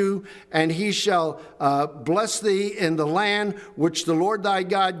unto, and he shall bless thee in the land which the Lord thy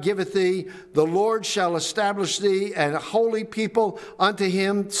God giveth thee. The Lord shall establish thee an holy people unto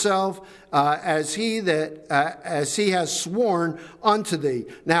himself, as he has sworn unto thee.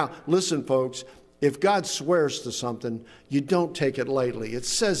 Now, listen, folks. If God swears to something, you don't take it lightly. It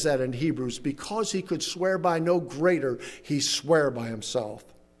says that in Hebrews, because he could swear by no greater, he sware by himself.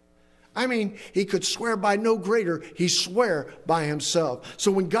 I mean, he could swear by no greater, he sware by himself. So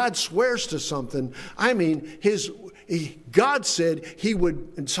when God swears to something, I mean, God said he would,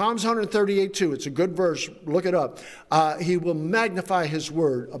 in Psalms 138:2, it's a good verse, look it up, he will magnify his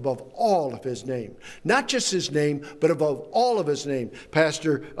word above all of his name. Not just his name, but above all of his name.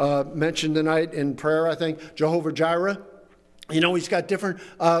 Pastor mentioned tonight in prayer, I think, Jehovah Jireh. You know, he's got different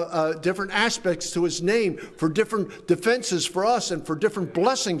aspects to his name for different defenses for us and for different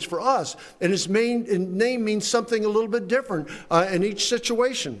blessings for us. And his name means something a little bit different in each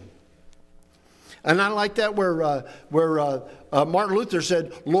situation. And I like that where Martin Luther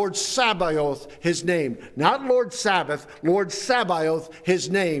said, Lord Sabaoth, his name. Not Lord Sabbath, Lord Sabaoth, his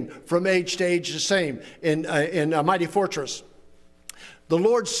name. From age to age the same in a mighty fortress. The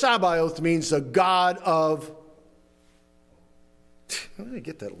Lord Sabaoth means the God of... Where did I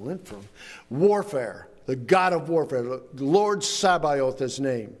get that lint from? Warfare. The God of warfare. The Lord Sabaoth, his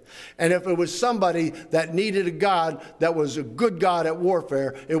name. And if it was somebody that needed a God that was a good God at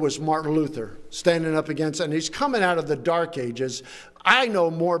warfare, it was Martin Luther standing up against it. And he's coming out of the Dark Ages. I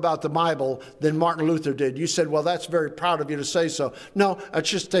know more about the Bible than Martin Luther did. You said, well, that's very proud of you to say so. No, it's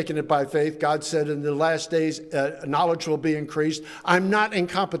just taking it by faith. God said in the last days, knowledge will be increased. I'm not in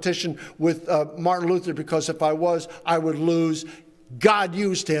competition with Martin Luther, because if I was, I would lose. God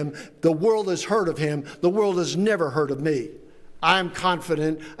used him. The world has heard of him. The world has never heard of me. I'm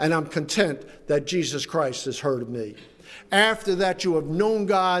confident and I'm content that Jesus Christ has heard of me. After that, you have known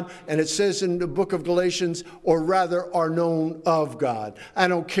God, and it says in the book of Galatians, or rather are known of God. I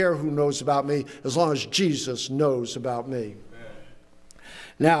don't care who knows about me as long as Jesus knows about me.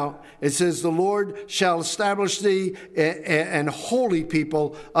 Now, it says, the Lord shall establish thee an holy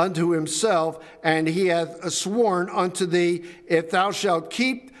people unto himself, and he hath sworn unto thee, if thou shalt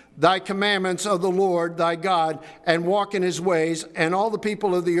keep thy commandments of the Lord thy God, and walk in his ways, and all the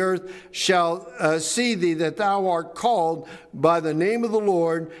people of the earth shall see thee, that thou art called by the name of the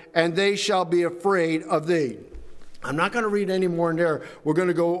Lord, and they shall be afraid of thee. I'm not going to read any more in there. We're going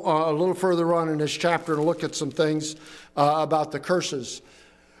to go a little further on in this chapter and look at some things about the curses.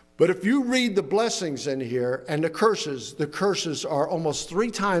 But if you read the blessings in here and the curses are almost 3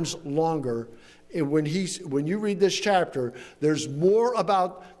 times longer. When you read this chapter, there's more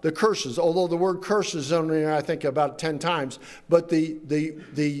about the curses, although the word curse is only, I think, about 10 times. But the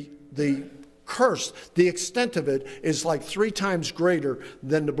curse, the extent of it, is like 3 times greater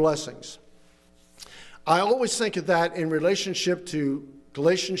than the blessings. I always think of that in relationship to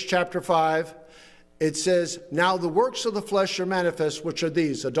Galatians chapter 5. It says, now the works of the flesh are manifest, which are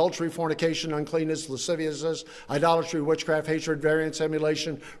these: adultery, fornication, uncleanness, lasciviousness, idolatry, witchcraft, hatred, variance,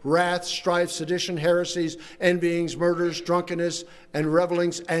 emulation, wrath, strife, sedition, heresies, envyings, murders, drunkenness, and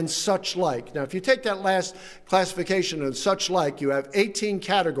revelings, and such like. Now, if you take that last classification and such like, you have 18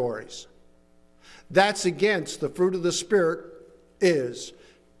 categories. That's against the fruit of the Spirit is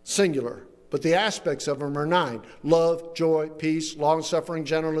singular. But the aspects of them are 9. Love, joy, peace, long-suffering,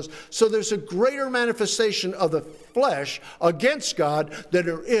 gentleness. So there's a greater manifestation of the flesh against God than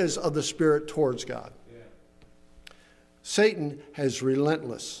there is of the Spirit towards God. Yeah. Satan is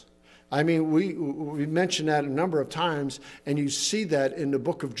relentless. I mean, we mentioned that a number of times, and you see that in the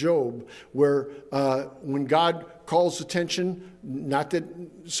book of Job, where when God calls attention, not that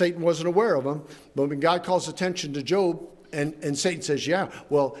Satan wasn't aware of him, but when God calls attention to Job, and Satan says, yeah,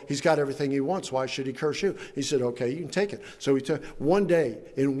 well, he's got everything he wants. Why should he curse you? He said, okay, you can take it. So he took in one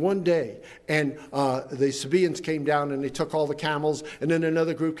day, and the Sabaeans came down and they took all the camels, and then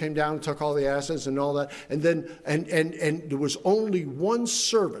another group came down and took all the asses and all that. And then, and there was only one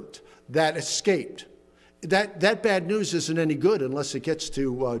servant that escaped. That bad news isn't any good unless it gets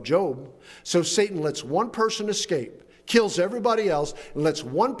to Job. So Satan lets one person escape, kills everybody else, and lets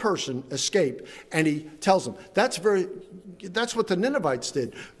one person escape. And he tells them, that's what the Ninevites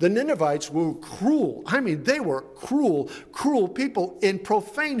did. The Ninevites were cruel. I mean, they were cruel people. In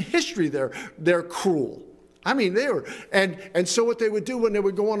profane history, they're cruel. I mean, they were, and so what they would do when they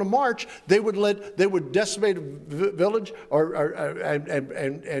would go on a march, they would decimate a village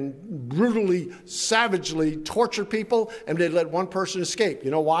and brutally, savagely torture people, and they'd let one person escape. You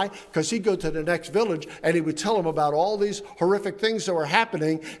know why? Because he'd go to the next village and he would tell them about all these horrific things that were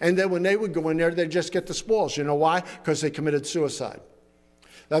happening, and then when they would go in there, they'd just get the spoils. You know why? Because they committed suicide.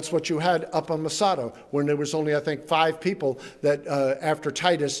 That's what you had up on Masada, when there was only, I think, 5 people that after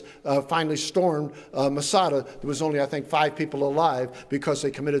Titus finally stormed Masada, there was only, I think, 5 people alive because they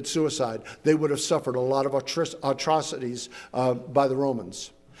committed suicide. They would have suffered a lot of atrocities by the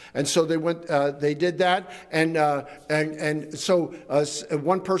Romans. And so they went. They did that, and so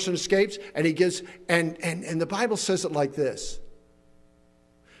one person escapes, and he gives, and the Bible says it like this: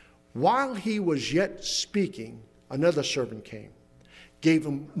 while he was yet speaking, another servant came, gave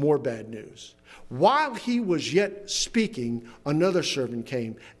him more bad news. While he was yet speaking, another servant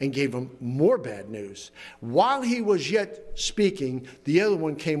came and gave him more bad news. While he was yet speaking, the other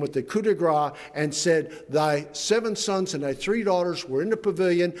one came with the coup de grace and said, thy 7 sons and thy 3 daughters were in the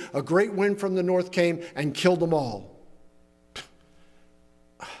pavilion. A great wind from the north came and killed them all.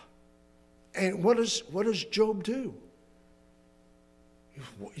 And what does Job do?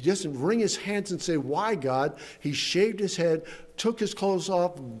 He doesn't wring his hands and say, why, God? He shaved his head, took his clothes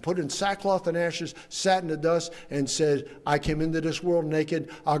off, put in sackcloth and ashes, sat in the dust, and said, I came into this world naked.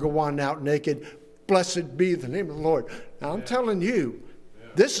 I'll go on out naked. Blessed be the name of the Lord. Now, I'm telling you,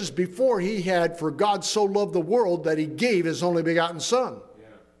 this is before he had, for God so loved the world that he gave his only begotten Son.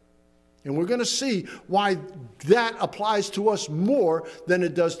 And we're going to see why that applies to us more than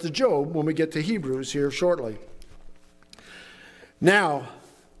it does to Job when we get to Hebrews here shortly. Now,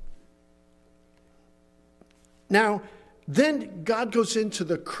 then God goes into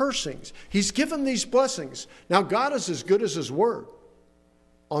the cursings. He's given these blessings. Now, God is as good as his word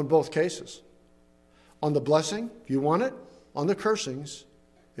on both cases. On the blessing, if you want it. On the cursings,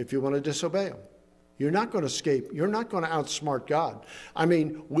 if you want to disobey him. You're not going to escape. You're not going to outsmart God. I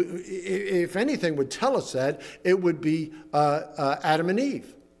mean, if anything would tell us that, it would be Adam and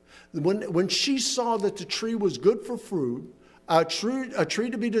Eve. When she saw that the tree was good for fruit, a tree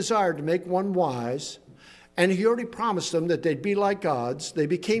to be desired to make one wise, and he already promised them that they'd be like gods. They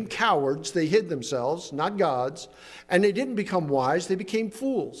became cowards. They hid themselves, not gods. And they didn't become wise. They became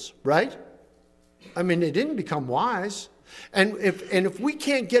fools, right? I mean, they didn't become wise. And if we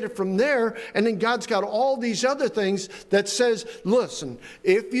can't get it from there, and then God's got all these other things that says, listen,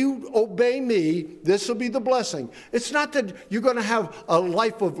 if you obey me, this will be the blessing. It's not that you're going to have a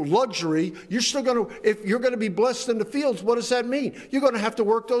life of luxury. You're still going to, if you're going to be blessed in the fields, what does that mean? You're going to have to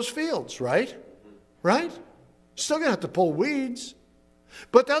work those fields, right? Right? Still going to have to pull weeds.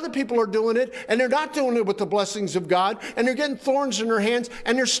 But the other people are doing it, and they're not doing it with the blessings of God, and they're getting thorns in their hands,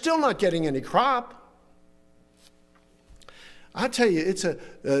 and they're still not getting any crop. I tell you,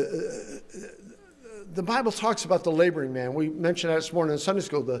 the Bible talks about the laboring man. We mentioned that this morning in Sunday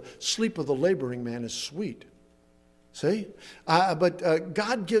school. The sleep of the laboring man is sweet. See? But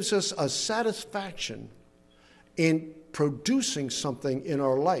God gives us a satisfaction in producing something in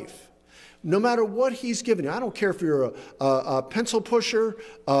our life. No matter what he's given you. I don't care if you're a pencil pusher,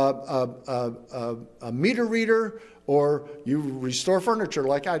 a meter reader, or you restore furniture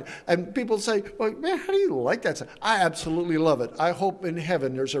like I. And people say, well, man, how do you like that? I absolutely love it. I hope in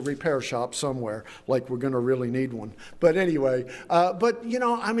heaven there's a repair shop somewhere, like we're going to really need one. But anyway, but you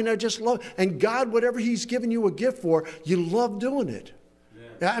know, I mean, I just love, and God, whatever he's given you a gift for, you love doing it.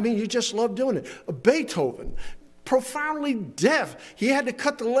 Yeah. I mean, you just love doing it. Beethoven, profoundly deaf. He had to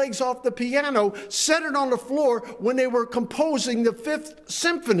cut the legs off the piano, set it on the floor when they were composing the Fifth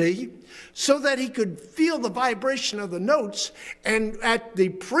Symphony so that he could feel the vibration of the notes. And at the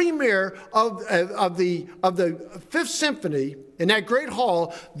premiere of the Fifth Symphony in that great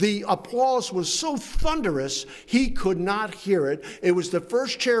hall, the applause was so thunderous he could not hear it. It was the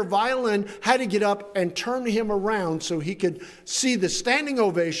first chair violin had to get up and turn him around so he could see the standing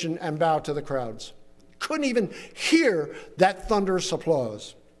ovation and bow to the crowds. Couldn't even hear that thunderous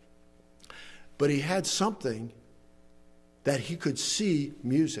applause. But he had something that he could see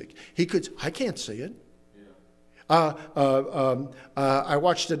music. I can't see it. Yeah. I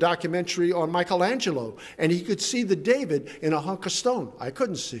watched a documentary on Michelangelo, and he could see the David in a hunk of stone. I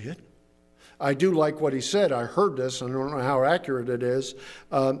couldn't see it. I do like what he said. I heard this, and I don't know how accurate it is,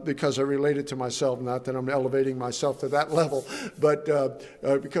 because I relate it to myself. Not that I'm elevating myself to that level, but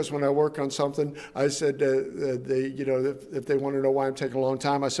because when I work on something, I said, if they want to know why I'm taking a long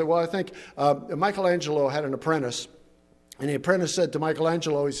time, I said, well, I think Michelangelo had an apprentice. And the apprentice said to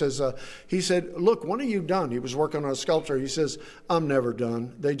Michelangelo, he said, look, when are you done? He was working on a sculpture. He says, I'm never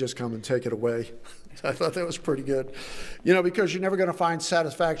done. They just come and take it away. I thought that was pretty good. You know, because you're never going to find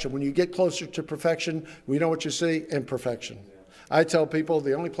satisfaction. When you get closer to perfection, we know what you see, imperfection. I tell people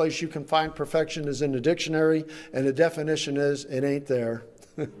the only place you can find perfection is in the dictionary, and the definition is it ain't there.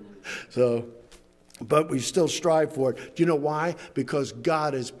 But we still strive for it. Do you know why? Because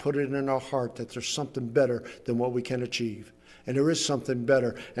God has put it in our heart that there's something better than what we can achieve. And there is something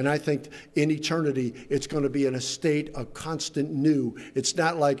better. And I think in eternity, it's going to be in a state of constant new. It's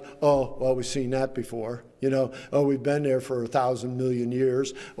not like, oh, well, we've seen that before. You know, oh, we've been there for 1,000 million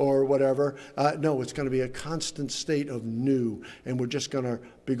years or whatever. No, it's going to be a constant state of new. And we're just going to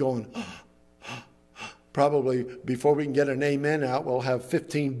be going, probably before we can get an amen out, we'll have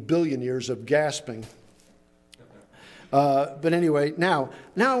 15 billion years of gasping. But anyway, now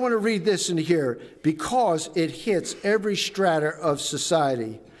I want to read this in here because it hits every strata of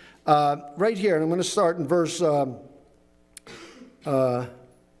society. Right here, and I'm going to start in verse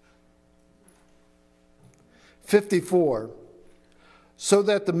 54. So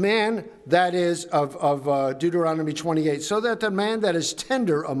that the man that is, of Deuteronomy 28, so that the man that is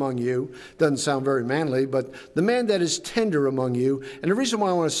tender among you, doesn't sound very manly, but the man that is tender among you, and the reason why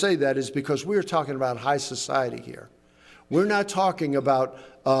I want to say that is because we're talking about high society here. We're not talking about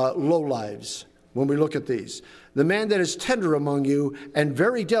low lives when we look at these. The man that is tender among you and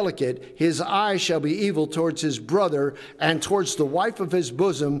very delicate, his eye shall be evil towards his brother and towards the wife of his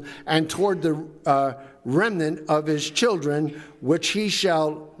bosom and toward the remnant of his children, which he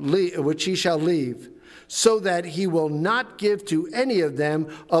shall leave, so that he will not give to any of them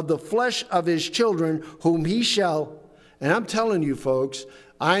of the flesh of his children, whom he shall. And I'm telling you, folks,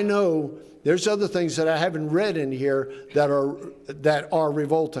 I know there's other things that I haven't read in here that are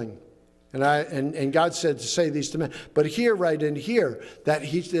revolting. And God said to say these to men. But here, right in here, that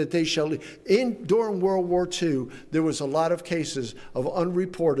they shall leave. During World War II, there was a lot of cases of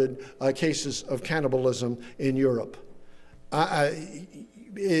unreported cases of cannibalism in Europe.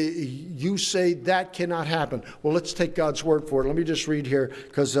 You say that cannot happen. Well, let's take God's word for it. Let me just read here,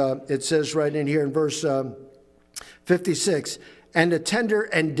 because it says right in here in verse 56, and a tender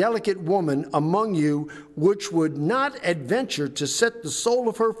and delicate woman among you, which would not adventure to set the sole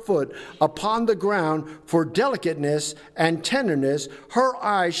of her foot upon the ground for delicateness and tenderness, her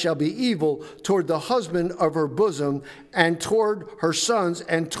eyes shall be evil toward the husband of her bosom, and toward her sons,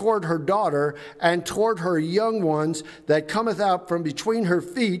 and toward her daughter, and toward her young ones that cometh out from between her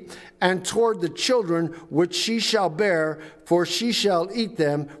feet, and toward the children which she shall bear, for she shall eat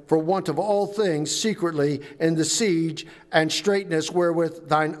them for want of all things secretly in the siege and straitness wherewith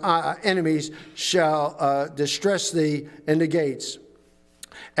thine enemies shall distress thee in the gates.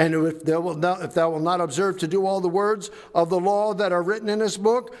 And if thou wilt not observe to do all the words of the law that are written in this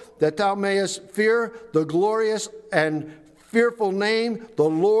book, that thou mayest fear the glorious and fearful name, the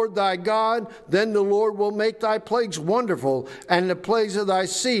Lord thy God, then the Lord will make thy plagues wonderful, and the plagues of thy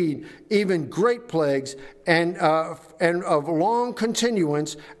seed, even great plagues, and of long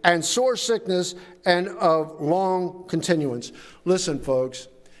continuance, and sore sickness, and of long continuance. Listen, folks,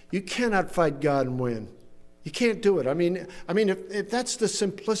 you cannot fight God and win. You can't do it. I mean, if that's the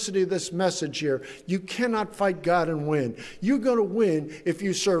simplicity of this message here, you cannot fight God and win. You're going to win if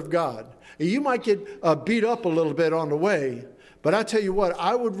you serve God. You might get beat up a little bit on the way, but I tell you what,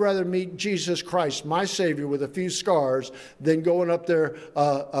 I would rather meet Jesus Christ, my Savior, with a few scars than going up there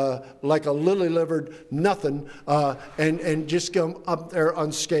like a lily-livered nothing and just come up there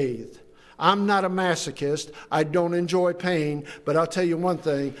unscathed. I'm not a masochist. I don't enjoy pain, but I'll tell you one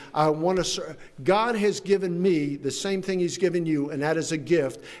thing. God has given me the same thing he's given you, and that is a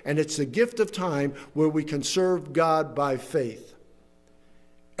gift, and it's the gift of time where we can serve God by faith.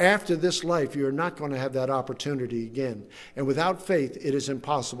 After this life, you're not going to have that opportunity again. And without faith, it is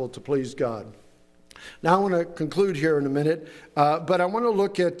impossible to please God. Now, I want to conclude here in a minute, but I want to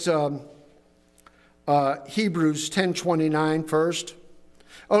look at Hebrews 10:29 first.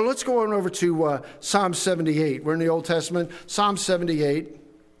 Oh, let's go on over to Psalm 78. We're in the Old Testament. Psalm 78.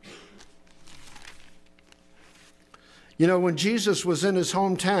 You know, when Jesus was in his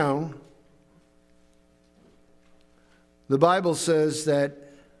hometown, the Bible says that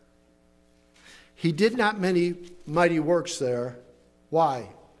he did not many mighty works there. Why?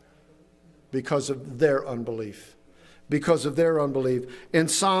 Because of their unbelief. Because of their unbelief. In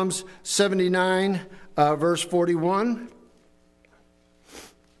Psalms 79, verse 41,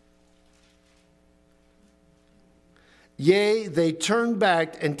 yea, they turned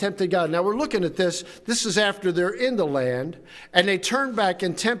back and tempted God. Now we're looking at this. This is after they're in the land. And they turned back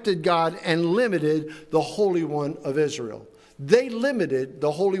and tempted God and limited the Holy One of Israel. They limited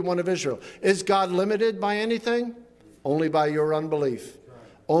the Holy One of Israel. Is God limited by anything? Only by your unbelief.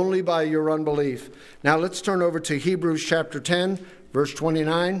 Only by your unbelief. Now let's turn over to Hebrews chapter 10, verse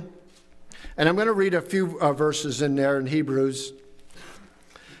 29. And I'm going to read a few verses in there in Hebrews,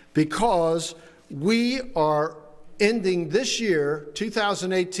 because we are ending this year,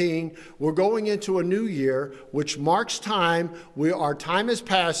 2018, we're going into a new year, which marks time. Our time is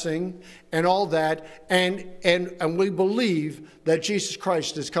passing and all that, and we believe that Jesus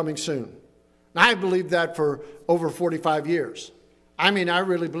Christ is coming soon. Now, I believed that for over 45 years. I mean, I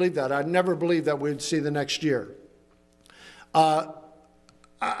really believe that. I never believed that we'd see the next year. God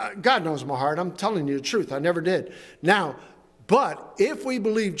knows my heart. I'm telling you the truth. I never did. Now, but if we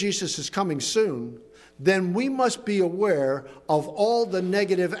believe Jesus is coming soon, then we must be aware of all the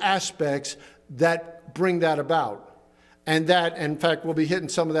negative aspects that bring that about. And that, in fact, we'll be hitting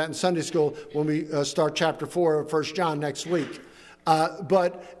some of that in Sunday school when we start chapter 4 of 1 John next week.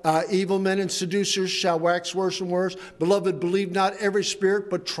 But evil men and seducers shall wax worse and worse. Beloved, believe not every spirit,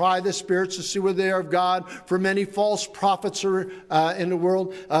 but try the spirits to see whether they are of God. For many false prophets are in the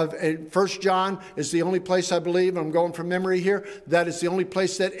world. 1 John is the only place, I believe, I'm going from memory here, that is the only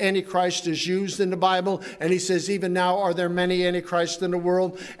place that Antichrist is used in the Bible. And he says, even now are there many Antichrists in the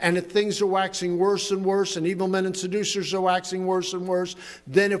world. And if things are waxing worse and worse, and evil men and seducers are waxing worse and worse,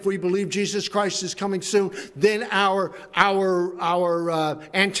 then if we believe Jesus Christ is coming soon, then our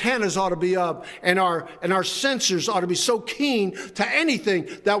antennas ought to be up, and our sensors ought to be so keen to anything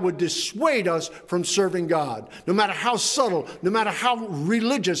that would dissuade us from serving God. No matter how subtle, no matter how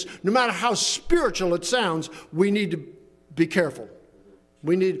religious, no matter how spiritual it sounds, we need to be careful.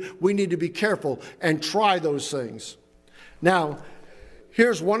 We need to be careful and try those things. Now,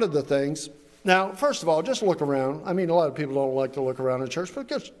 here's one of the things. Now, first of all, just look around. I mean, a lot of people don't like to look around in church, but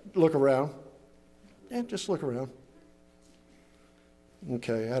just look around. Yeah, just look around.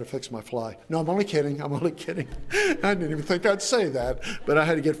 Okay, I had to fix my fly. No, I'm only kidding. I'm only kidding. I didn't even think I'd say that, but I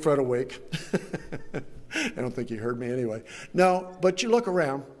had to get Fred awake. I don't think he heard me anyway. No, but you look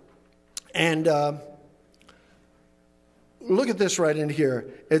around, and look at this right in here.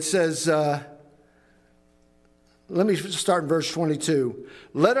 It says, let let me start in verse 22.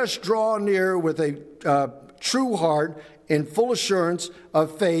 Let us draw near with a true heart in full assurance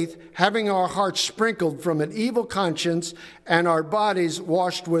of faith, having our hearts sprinkled from an evil conscience and our bodies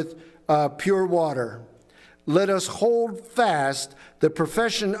washed with pure water. Let us hold fast the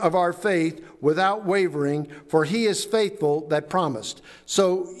profession of our faith without wavering, for he is faithful that promised.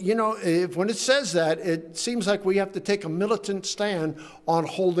 So, when it says that, it seems like we have to take a militant stand on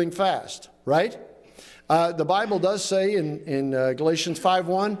holding fast, right? The Bible does say in Galatians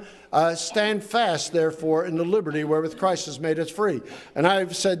 5:1, stand fast, therefore, in the liberty wherewith Christ has made us free. And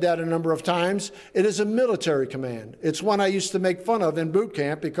I've said that a number of times. It is a military command. It's one I used to make fun of in boot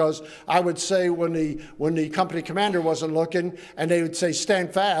camp, because I would say when the company commander wasn't looking and they would say,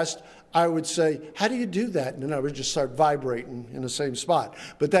 stand fast, I would say, how do you do that? And then I would just start vibrating in the same spot.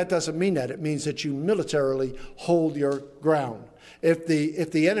 But that doesn't mean that. It means that you militarily hold your ground. If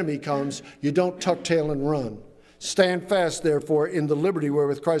the enemy comes, you don't tuck tail and run. Stand fast, therefore, in the liberty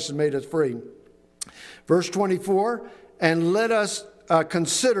wherewith Christ has made us free. Verse 24, and let us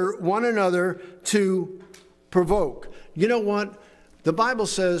consider one another to provoke. You know what? The Bible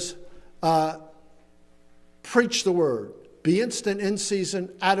says, preach the word. Be instant in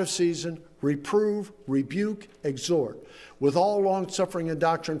season, out of season, reprove, rebuke, exhort, with all long-suffering and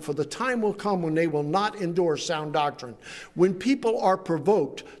doctrine, for the time will come when they will not endure sound doctrine. When people are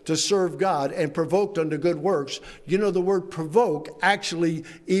provoked to serve God and provoked unto good works, the word provoke actually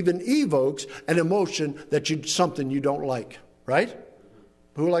even evokes an emotion something you don't like, right?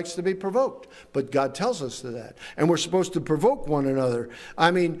 Who likes to be provoked? But God tells us that. And we're supposed to provoke one another. I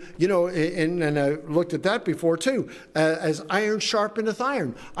mean, and I looked at that before too, as iron sharpeneth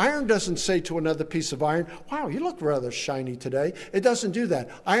iron. Iron doesn't say to another piece of iron, wow, you look rather shiny today. It doesn't do that.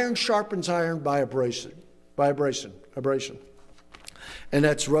 Iron sharpens iron by abrasion. And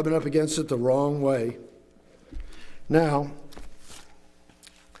that's rubbing up against it the wrong way. Now,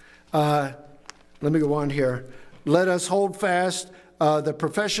 let me go on here. Let us hold fast the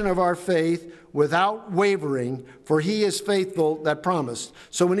profession of our faith without wavering, for he is faithful that promised.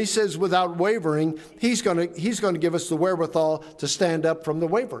 So when he says without wavering, he's going to give us the wherewithal to stand up from the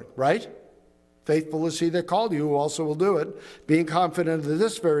wavering, right? Faithful is he that called you, who also will do it, being confident of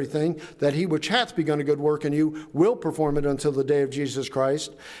this very thing, that he which hath begun a good work in you will perform it until the day of Jesus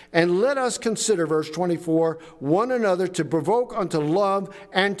Christ. And let us consider, verse 24, one another to provoke unto love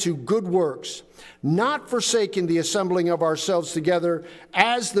and to good works, not forsaking the assembling of ourselves together,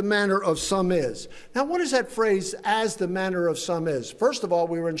 as the manner of some is. Now, what is that phrase, as the manner of some is? First of all,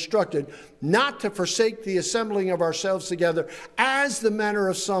 we were instructed not to forsake the assembling of ourselves together, as the manner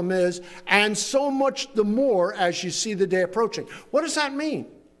of some is, and so much the more as you see the day approaching. What does that mean?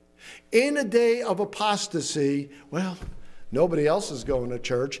 In a day of apostasy, well, nobody else is going to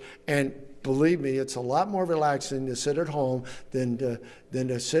church, and believe me, it's a lot more relaxing to sit at home than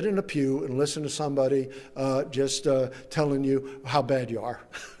to sit in a pew and listen to somebody just telling you how bad you are.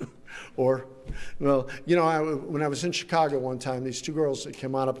 Or, well, when I was in Chicago one time, these two girls that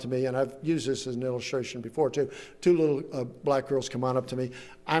came on up to me, and I've used this as an illustration before too. Two little black girls come on up to me.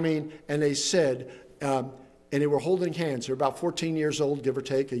 And they said, and they were holding hands. They're about 14 years old, give or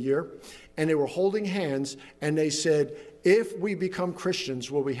take a year. And they were holding hands, and they said, if we become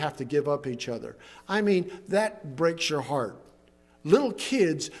Christians, will we have to give up each other? That breaks your heart. Little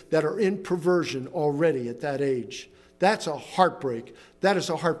kids that are in perversion already at that age. That's a heartbreak. That is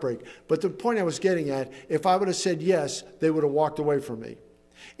a heartbreak. But the point I was getting at, if I would have said yes, they would have walked away from me.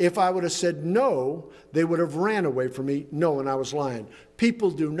 If I would have said no, they would have ran away from me, knowing I was lying.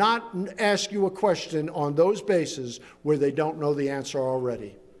 People do not ask you a question on those bases where they don't know the answer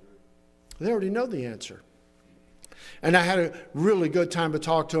already. They already know the answer. And I had a really good time to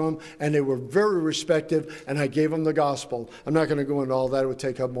talk to them, and they were very respectful, and I gave them the gospel. I'm not going to go into all that. It would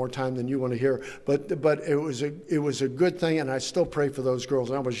take up more time than you want to hear. But it was a good thing, and I still pray for those girls.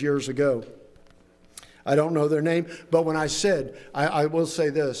 That was years ago. I don't know their name, but when I said, I will say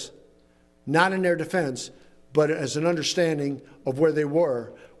this, not in their defense, but as an understanding of where they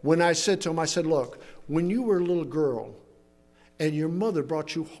were. When I said to them, I said, look, when you were a little girl, and your mother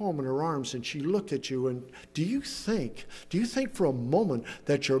brought you home in her arms, and she looked at you, and do you think for a moment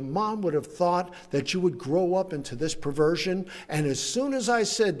that your mom would have thought that you would grow up into this perversion? And as soon as I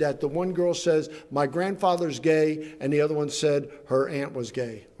said that, the one girl says, my grandfather's gay, and the other one said her aunt was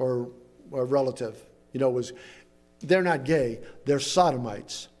gay, or a relative. They're not gay, they're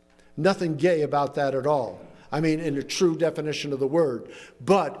sodomites. Nothing gay about that at all. In the true definition of the word.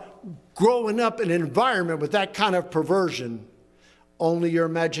 But growing up in an environment with that kind of perversion, only your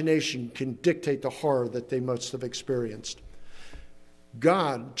imagination can dictate the horror that they must have experienced.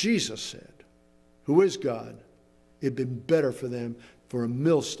 God, Jesus said, who is God, it'd been better for them for a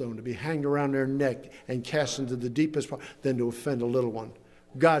millstone to be hanged around their neck and cast into the deepest part than to offend a little one.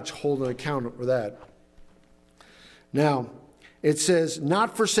 God's holding account for that. Now, it says,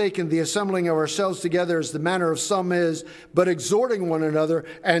 not forsaking the assembling of ourselves together as the manner of some is, but exhorting one another,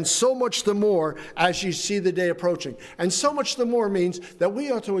 and so much the more as you see the day approaching. And so much the more means that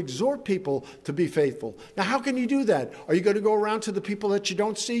we ought to exhort people to be faithful. Now, how can you do that? Are you going to go around to the people that you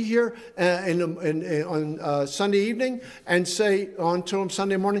don't see here on Sunday evening and say on to them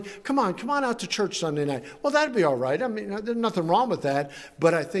Sunday morning, come on out to church Sunday night? Well, that'd be all right. I mean, there's nothing wrong with that,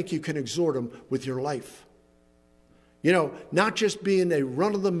 but I think you can exhort them with your life. You know, not just being a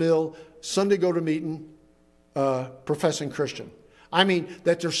run-of-the-mill, Sunday go-to-meeting, professing Christian. I mean,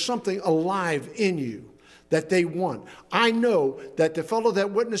 that there's something alive in you that they want. I know that the fellow that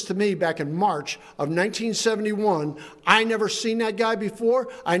witnessed to me back in March of 1971, I never seen that guy before.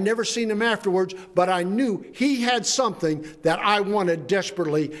 I never seen him afterwards, but I knew he had something that I wanted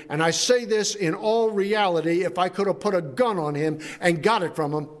desperately. And I say this in all reality, if I could have put a gun on him and got it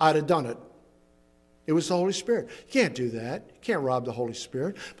from him, I'd have done it. It was the Holy Spirit. You can't do that. You can't rob the Holy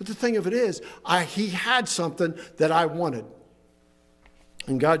Spirit. But the thing of it is, he had something that I wanted.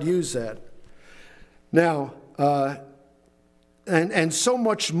 And God used that. Now, and so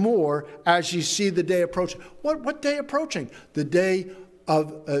much more as you see the day approaching. What day approaching? The day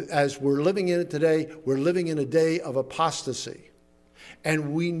of, as we're living in it today, we're living in a day of apostasy.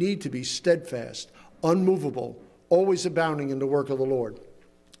 And we need to be steadfast, unmovable, always abounding in the work of the Lord.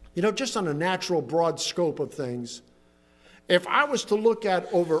 You know, just on a natural broad scope of things, if I was to look at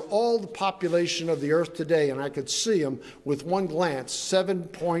over all the population of the earth today and I could see them with one glance,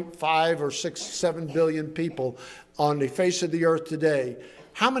 7.5 or 7 billion people on the face of the earth today,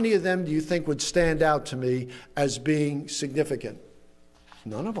 how many of them do you think would stand out to me as being significant?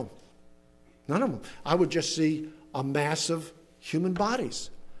 None of them. None of them. I would just see a mass of human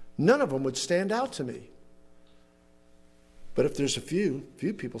bodies. None of them would stand out to me. But if there's a few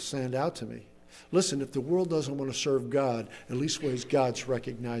people stand out to me. Listen, if the world doesn't want to serve God, at least ways God's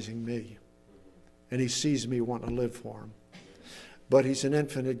recognizing me. And he sees me wanting to live for him. But he's an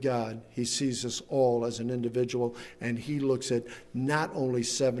infinite God. He sees us all as an individual. And he looks at not only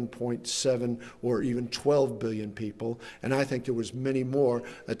 7.7 or even 12 billion people. And I think there was many more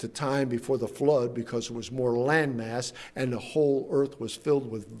at the time before the flood because there was more landmass and the whole earth was filled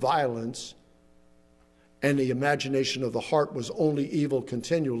with violence. And the imagination of the heart was only evil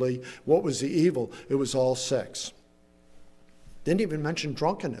continually. What was the evil? It was all sex. Didn't even mention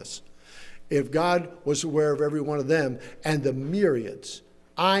drunkenness. If God was aware of every one of them and the myriads,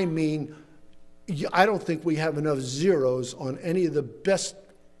 I mean, I don't think we have enough zeros on any of the best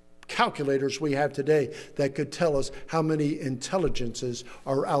calculators we have today that could tell us how many intelligences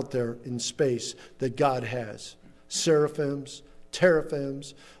are out there in space that God has. Seraphims,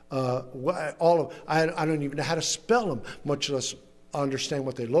 teraphims, all of, I don't even know how to spell them, much less understand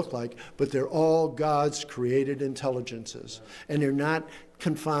what they look like, but they're all God's created intelligences. And they're not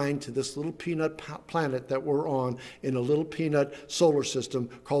confined to this little peanut planet that we're on in a little peanut solar system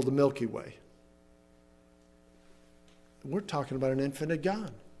called the Milky Way. We're talking about an infinite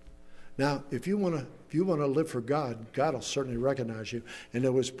God. Now, if you want to live for God, God will certainly recognize you. And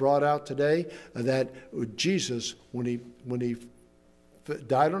it was brought out today that Jesus, when he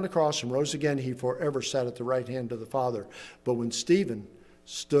died on the cross and rose again, he forever sat at the right hand of the Father. But when Stephen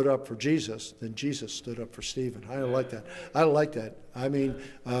stood up for Jesus, then Jesus stood up for Stephen. I like that. I like that. I mean,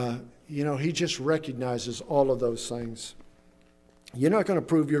 he just recognizes all of those things. You're not going to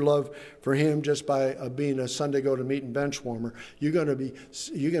prove your love for him just by being a Sunday go-to-meeting bench warmer. You're going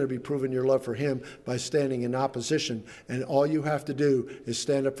to be proving your love for him by standing in opposition. And all you have to do is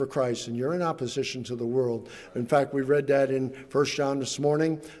stand up for Christ. And you're in opposition to the world. In fact, we read that in 1 John this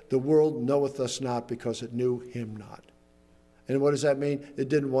morning. The world knoweth us not because it knew him not. And what does that mean? It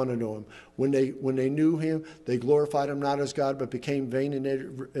didn't want to know him. When they knew him, they glorified him not as God, but became vain in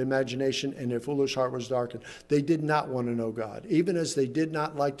their imagination, and their foolish heart was darkened. They did not want to know God, even as they did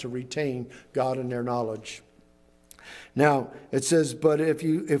not like to retain God in their knowledge. Now, it says, but if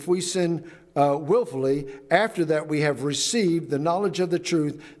we sin willfully, after that we have received the knowledge of the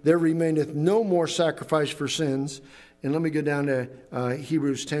truth, there remaineth no more sacrifice for sins. And let me go down to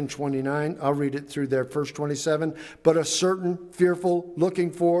Hebrews 10:29. I'll read it through there, verse 27. But a certain fearful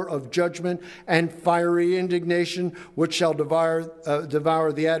looking for of judgment and fiery indignation, which shall devour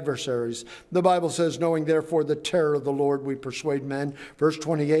the adversaries. The Bible says, knowing therefore the terror of the Lord, we persuade men. Verse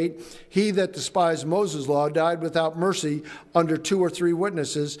 28. He that despised Moses' law died without mercy under 2 or 3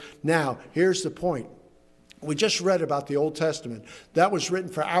 witnesses. Now, here's the point. We just read about the Old Testament. That was written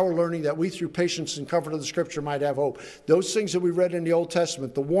for our learning, that we through patience and comfort of the Scripture might have hope. Those things that we read in the Old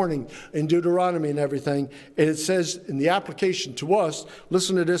Testament, the warning in Deuteronomy and everything, and it says in the application to us,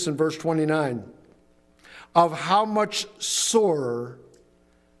 listen to this in verse 29, of how much sorer,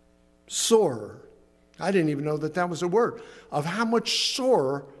 I didn't even know that was a word, of how much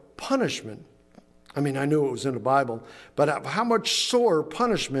sorer punishment. I mean, I knew it was in the Bible, but of how much sore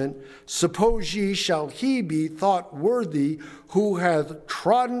punishment, suppose ye, shall he be thought worthy who hath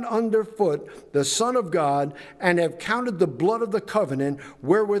trodden under foot the Son of God, and have counted the blood of the covenant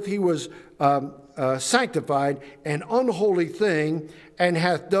wherewith he was sanctified an unholy thing, and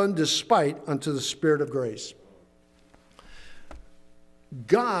hath done despite unto the Spirit of grace.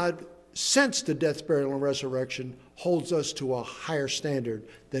 God, since the death, burial, and resurrection, holds us to a higher standard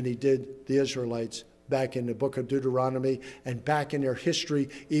than he did the Israelites back in the book of Deuteronomy and back in their history,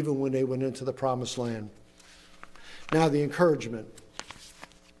 even when they went into the promised land. Now, the encouragement.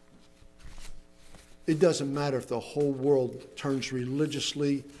 It doesn't matter if the whole world turns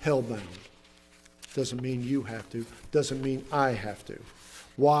religiously hellbound. Doesn't mean you have to. Doesn't mean I have to.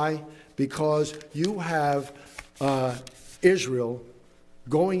 Why? Because you have Israel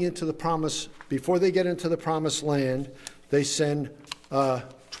going into the promise. Before they get into the promised land, they send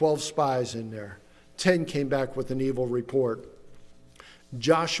 12 spies in there. 10 came back with an evil report.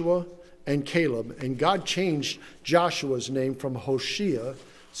 Joshua and Caleb. And God changed Joshua's name from Hoshea,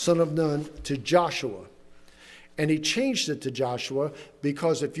 son of Nun, to Joshua. And he changed it to Joshua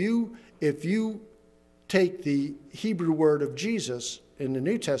because if you take the Hebrew word of Jesus in the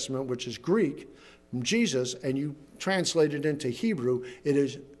New Testament, which is Greek, Jesus, and you translate it into Hebrew, it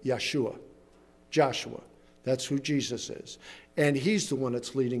is Yeshua, Joshua. That's who Jesus is. And he's the one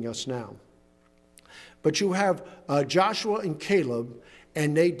that's leading us now. But you have Joshua and Caleb,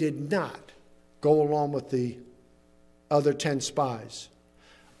 and they did not go along with the other 10 spies.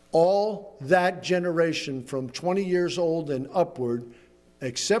 All that generation from 20 years old and upward,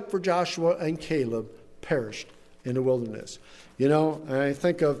 except for Joshua and Caleb, perished in the wilderness. You know, I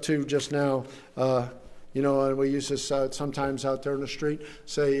think of, too, just now, we use this sometimes out there in the street,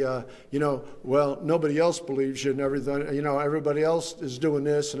 say, well, nobody else believes you and everything. Everybody else is doing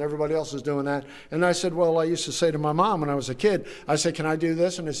this and everybody else is doing that. And I said, well, I used to say to my mom when I was a kid, I said, can I do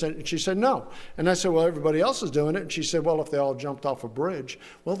this? And she said, no. And I said, well, everybody else is doing it. And she said, well, if they all jumped off a bridge.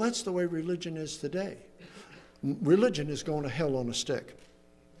 Well, that's the way religion is today. Religion is going to hell on a stick.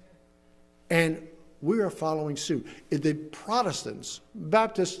 And we are following suit. The Protestants,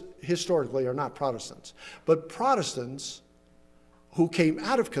 Baptists historically are not Protestants, but Protestants who came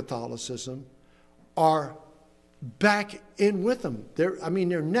out of Catholicism are back in with them. They're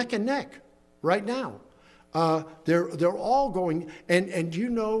neck and neck right now. They're all going, and you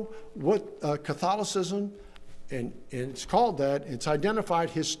know what Catholicism, and it's called that, it's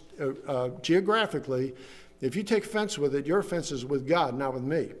identified geographically. If you take offense with it, your offense is with God, not with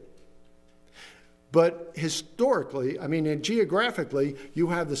me. But historically, and geographically, you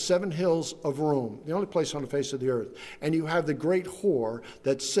have the 7 hills of Rome, the only place on the face of the earth. And you have the great whore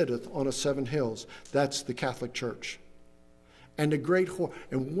that sitteth on the 7 hills. That's the Catholic Church. And the great whore,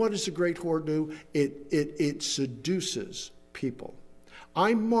 and what does the great whore do? It seduces people.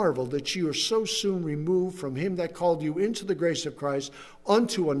 I marvel that you are so soon removed from him that called you into the grace of Christ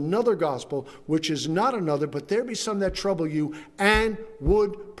unto another gospel, which is not another, but there be some that trouble you and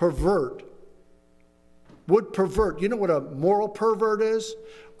would pervert. You know what a moral pervert is?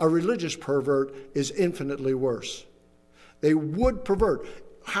 A religious pervert is infinitely worse. They would pervert.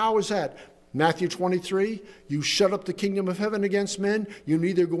 How is that? Matthew 23, you shut up the kingdom of heaven against men. You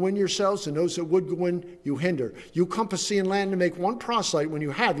neither go in yourselves, and those that would go in, you hinder. You compass sea and land to make one proselyte. When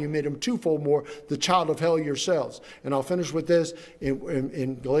you have, you made him twofold more the child of hell yourselves. And I'll finish with this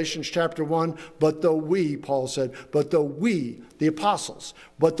in Galatians chapter 1. But though we, Paul said, but though we, the apostles,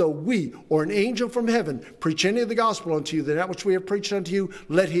 but though we, or an angel from heaven, preach any of the gospel unto you, then that which we have preached unto you,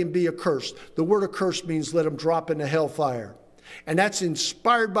 let him be accursed. The word accursed means let him drop into hellfire. And that's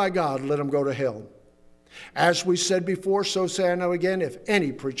inspired by God, let them go to hell. As we said before, so say I now again, if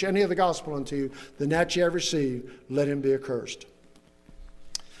any preach any of the gospel unto you, then that ye have received, let him be accursed.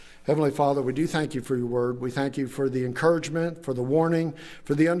 Heavenly Father, we do thank you for your word. We thank you for the encouragement, for the warning,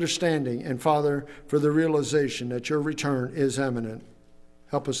 for the understanding, and Father, for the realization that your return is imminent.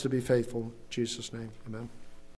 Help us to be faithful. In Jesus' name, amen.